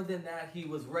 More than that, he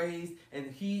was raised, and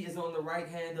he is on the right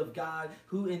hand of God,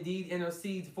 who indeed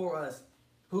intercedes for us.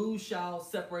 Who shall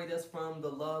separate us from the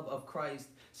love of Christ?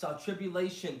 Shall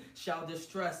tribulation, shall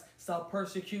distress, shall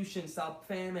persecution, shall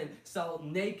famine, shall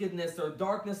nakedness or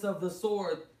darkness of the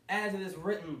sword, as it is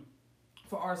written,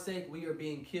 for our sake we are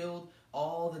being killed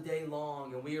all the day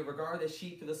long, and we are regarded as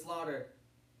sheep to the slaughter.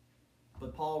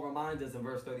 But Paul reminds us in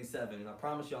verse 37, and I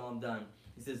promise y'all I'm done.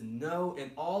 He says, no, in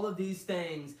all of these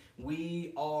things,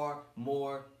 we are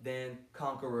more than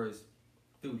conquerors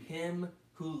through him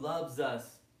who loves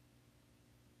us.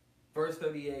 Verse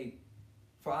 38,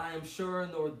 for I am sure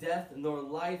nor death, nor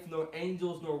life, nor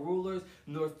angels, nor rulers,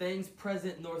 nor things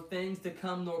present, nor things to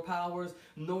come, nor powers,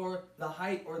 nor the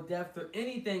height or depth, or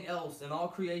anything else in all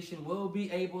creation will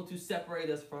be able to separate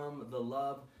us from the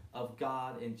love of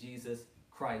God in Jesus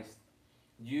Christ.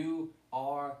 You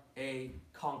are a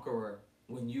conqueror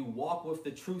when you walk with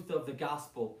the truth of the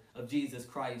gospel of Jesus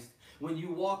Christ. When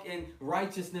you walk in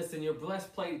righteousness and your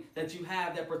breastplate that you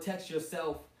have that protects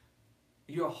yourself,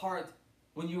 your heart.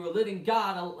 When you are letting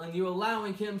God and you're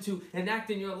allowing him to enact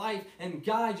in your life and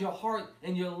guide your heart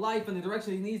and your life in the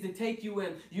direction he needs to take you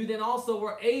in, you then also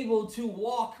are able to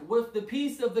walk with the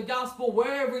peace of the gospel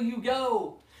wherever you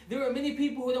go. There are many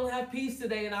people who don't have peace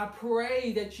today, and I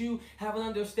pray that you have an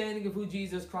understanding of who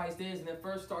Jesus Christ is, and it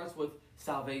first starts with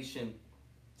salvation.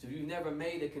 So if you've never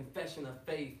made a confession of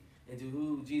faith into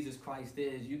who Jesus Christ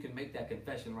is, you can make that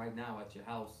confession right now at your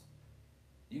house.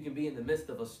 You can be in the midst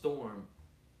of a storm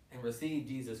and receive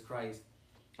Jesus Christ.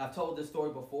 I've told this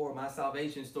story before. My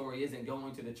salvation story isn't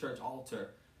going to the church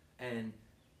altar and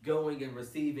going and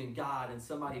receiving God and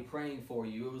somebody praying for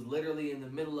you. It was literally in the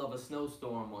middle of a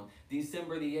snowstorm on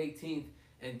December the 18th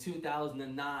in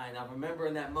 2009. I remember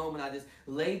in that moment, I just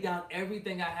laid down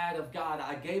everything I had of God.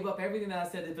 I gave up everything that I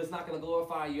said, if it's not going to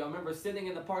glorify you. I remember sitting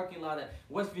in the parking lot at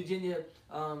West Virginia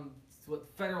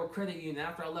Federal Credit Union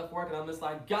after I left work, and I'm just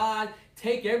like, God,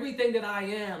 take everything that I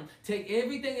am, take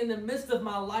everything in the midst of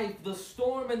my life, the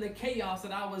storm and the chaos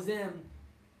that I was in,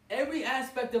 every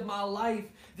aspect of my life,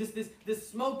 this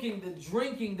smoking, the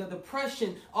drinking, the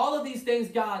depression, all of these things,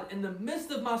 God, in the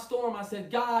midst of my storm, I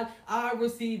said, God, I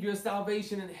receive your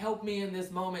salvation and help me in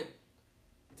this moment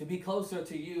to be closer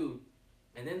to you.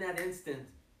 And in that instant,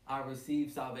 I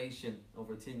received salvation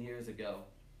over 10 years ago.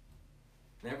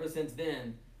 And ever since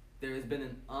then, there has been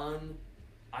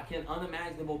an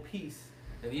unimaginable peace.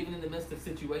 And even in the midst of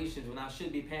situations when I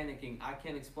should be panicking, I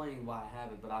can't explain why I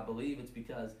have it, but I believe it's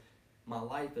because my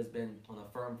life has been on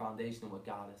a firm foundation of what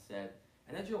God has said.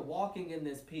 And as you're walking in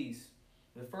this peace,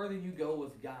 the further you go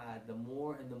with God, the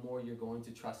more and the more you're going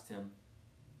to trust him.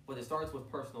 But it starts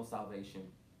with personal salvation.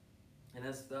 And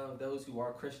as those who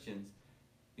are Christians,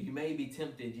 you may be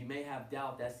tempted, you may have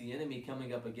doubt. That's the enemy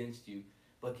coming up against you.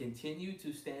 But continue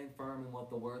to stand firm in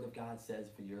what the Word of God says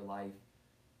for your life.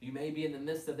 You may be in the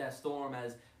midst of that storm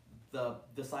as the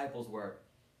disciples were.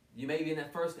 You may be in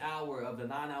that first hour of the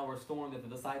 9-hour storm that the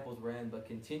disciples were in, but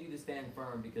continue to stand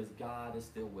firm because God is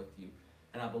still with you.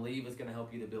 And I believe it's going to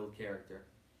help you to build character.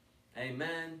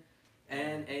 Amen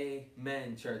and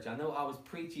amen, church. I know I was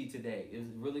preachy today. It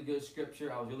was really good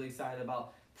scripture. I was really excited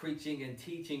about preaching and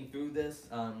teaching through this.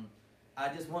 I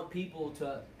just want people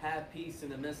to have peace in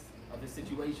the midst of the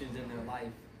situations in their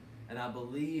life. And I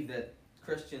believe that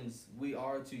Christians, we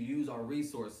are to use our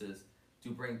resources to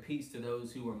bring peace to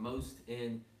those who are most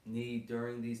in need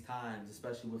during these times,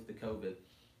 especially with the COVID.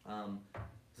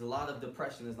 There's a lot of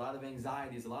depression, there's a lot of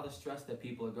anxiety, there's a lot of stress that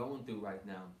people are going through right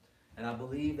now. And I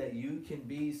believe that you can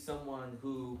be someone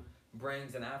who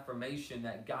brings an affirmation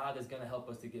that God is going to help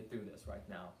us to get through this right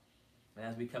now. And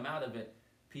as we come out of it,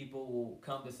 people will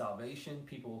come to salvation,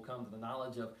 people will come to the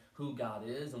knowledge of who God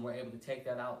is, and we're able to take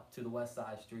that out to the West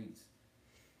Side streets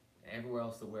and everywhere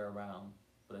else that we're around.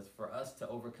 But it's for us to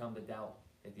overcome the doubt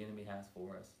that the enemy has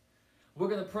for us. We're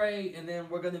going to pray, and then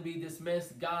we're going to be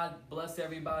dismissed. God bless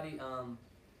everybody. I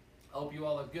hope you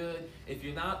all are good. If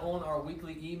you're not on our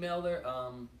weekly emailer,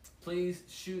 please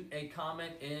shoot a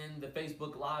comment in the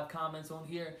Facebook Live comments on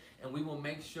here, and we will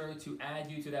make sure to add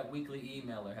you to that weekly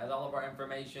emailer. It has all of our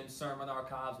information, sermon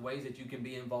archives, ways that you can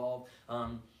be involved.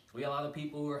 We got a lot of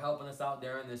people who are helping us out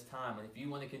during this time, and if you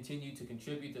want to continue to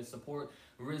contribute to support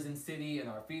Risen City and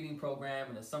our feeding program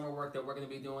and the summer work that we're going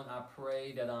to be doing, I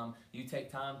pray that you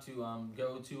take time to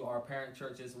go to our parent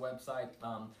church's website,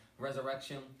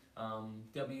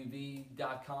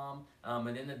 resurrectionwv.com,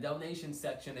 and in the donation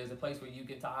section there's a place where you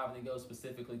can tithe, and it goes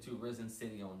specifically to Risen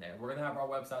City on there. We're going to have our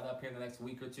website up here in the next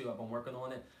week or two. I've been working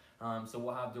on it, so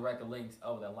we'll have direct links.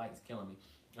 Oh, that light's killing me,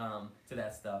 to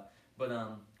that stuff. But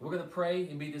we're going to pray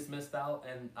and be dismissed out,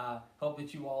 and I hope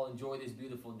that you all enjoy this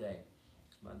beautiful day.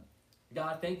 But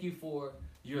God, thank you for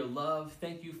your love.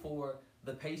 Thank you for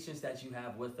the patience that you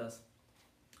have with us.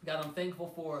 God, I'm thankful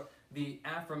for the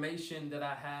affirmation that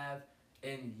I have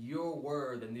in your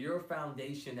word and your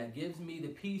foundation that gives me the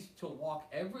peace to walk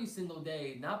every single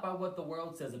day, not by what the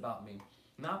world says about me,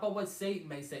 not by what Satan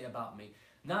may say about me,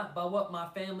 not by what my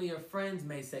family or friends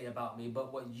may say about me,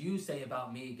 but what you say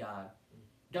about me, God.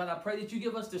 God, I pray that you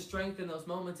give us the strength in those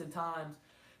moments and times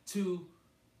to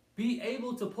be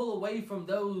able to pull away from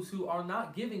those who are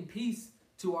not giving peace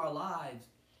to our lives.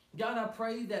 God, I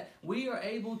pray that we are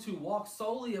able to walk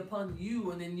solely upon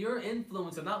you and in your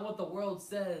influence and not what the world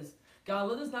says. God,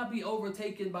 let us not be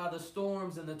overtaken by the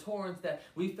storms and the torrents that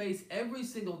we face every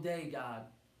single day, God.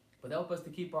 But help us to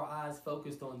keep our eyes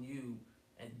focused on you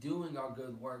and doing our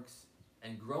good works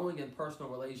and growing in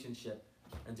personal relationship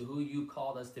and to who you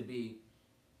called us to be.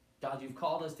 God, you've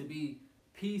called us to be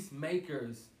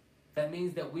peacemakers. That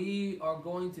means that we are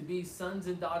going to be sons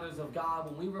and daughters of God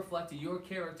when we reflect your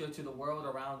character to the world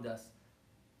around us.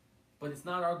 But it's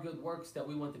not our good works that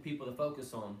we want the people to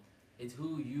focus on. It's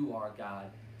who you are, God.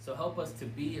 So help us to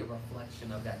be a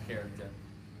reflection of that character,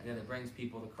 and that it brings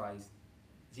people to Christ.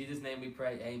 In Jesus' name we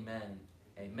pray, amen.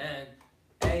 Amen.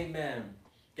 Amen.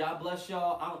 God bless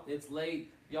y'all. It's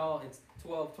late. Y'all, it's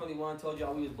 12:21. Told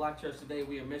y'all we was Black Church today.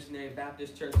 We are Missionary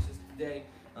Baptist Church today.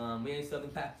 We ain't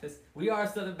Southern Baptist. We are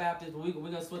Southern Baptist, but we're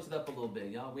going to switch it up a little bit,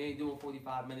 y'all. We ain't doing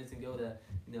 45 minutes and go to,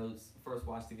 First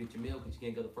Watch to get your meal, because you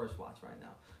can't go to First Watch right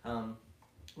now.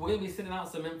 We're going to be sending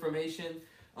out some information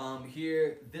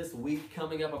here this week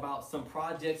coming up about some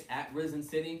projects at Risen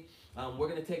City. We're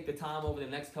going to take the time over the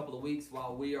next couple of weeks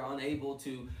while we are unable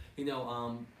to,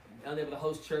 unable to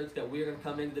host church, that we're going to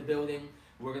come into the building.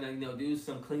 We're going to, do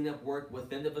some cleanup work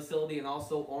within the facility and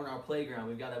also on our playground.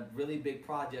 We've got a really big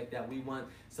project that we want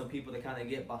some people to kind of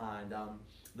get behind.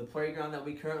 The playground that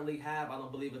we currently have, I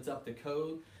don't believe it's up to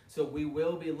code. So we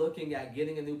will be looking at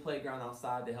getting a new playground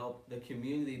outside to help the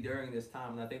community during this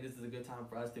time. And I think this is a good time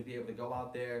for us to be able to go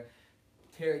out there,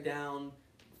 tear it down,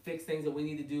 fix things that we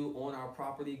need to do on our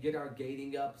property, get our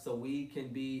gating up so we can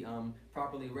be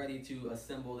properly ready to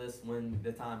assemble this when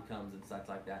the time comes and such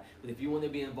like that. But if you want to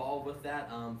be involved with that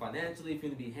financially, if you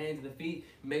want to be hands and feet,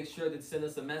 make sure to send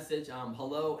us a message,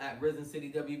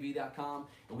 hello@risencitywv.com,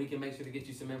 and we can make sure to get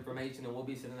you some information, and we'll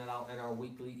be sending that out in our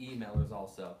weekly emailers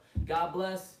also. God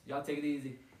bless. Y'all take it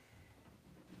easy.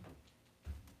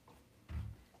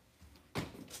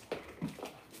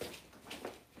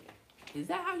 Is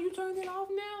that how you turn it off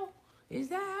now? Is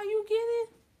that how you get it?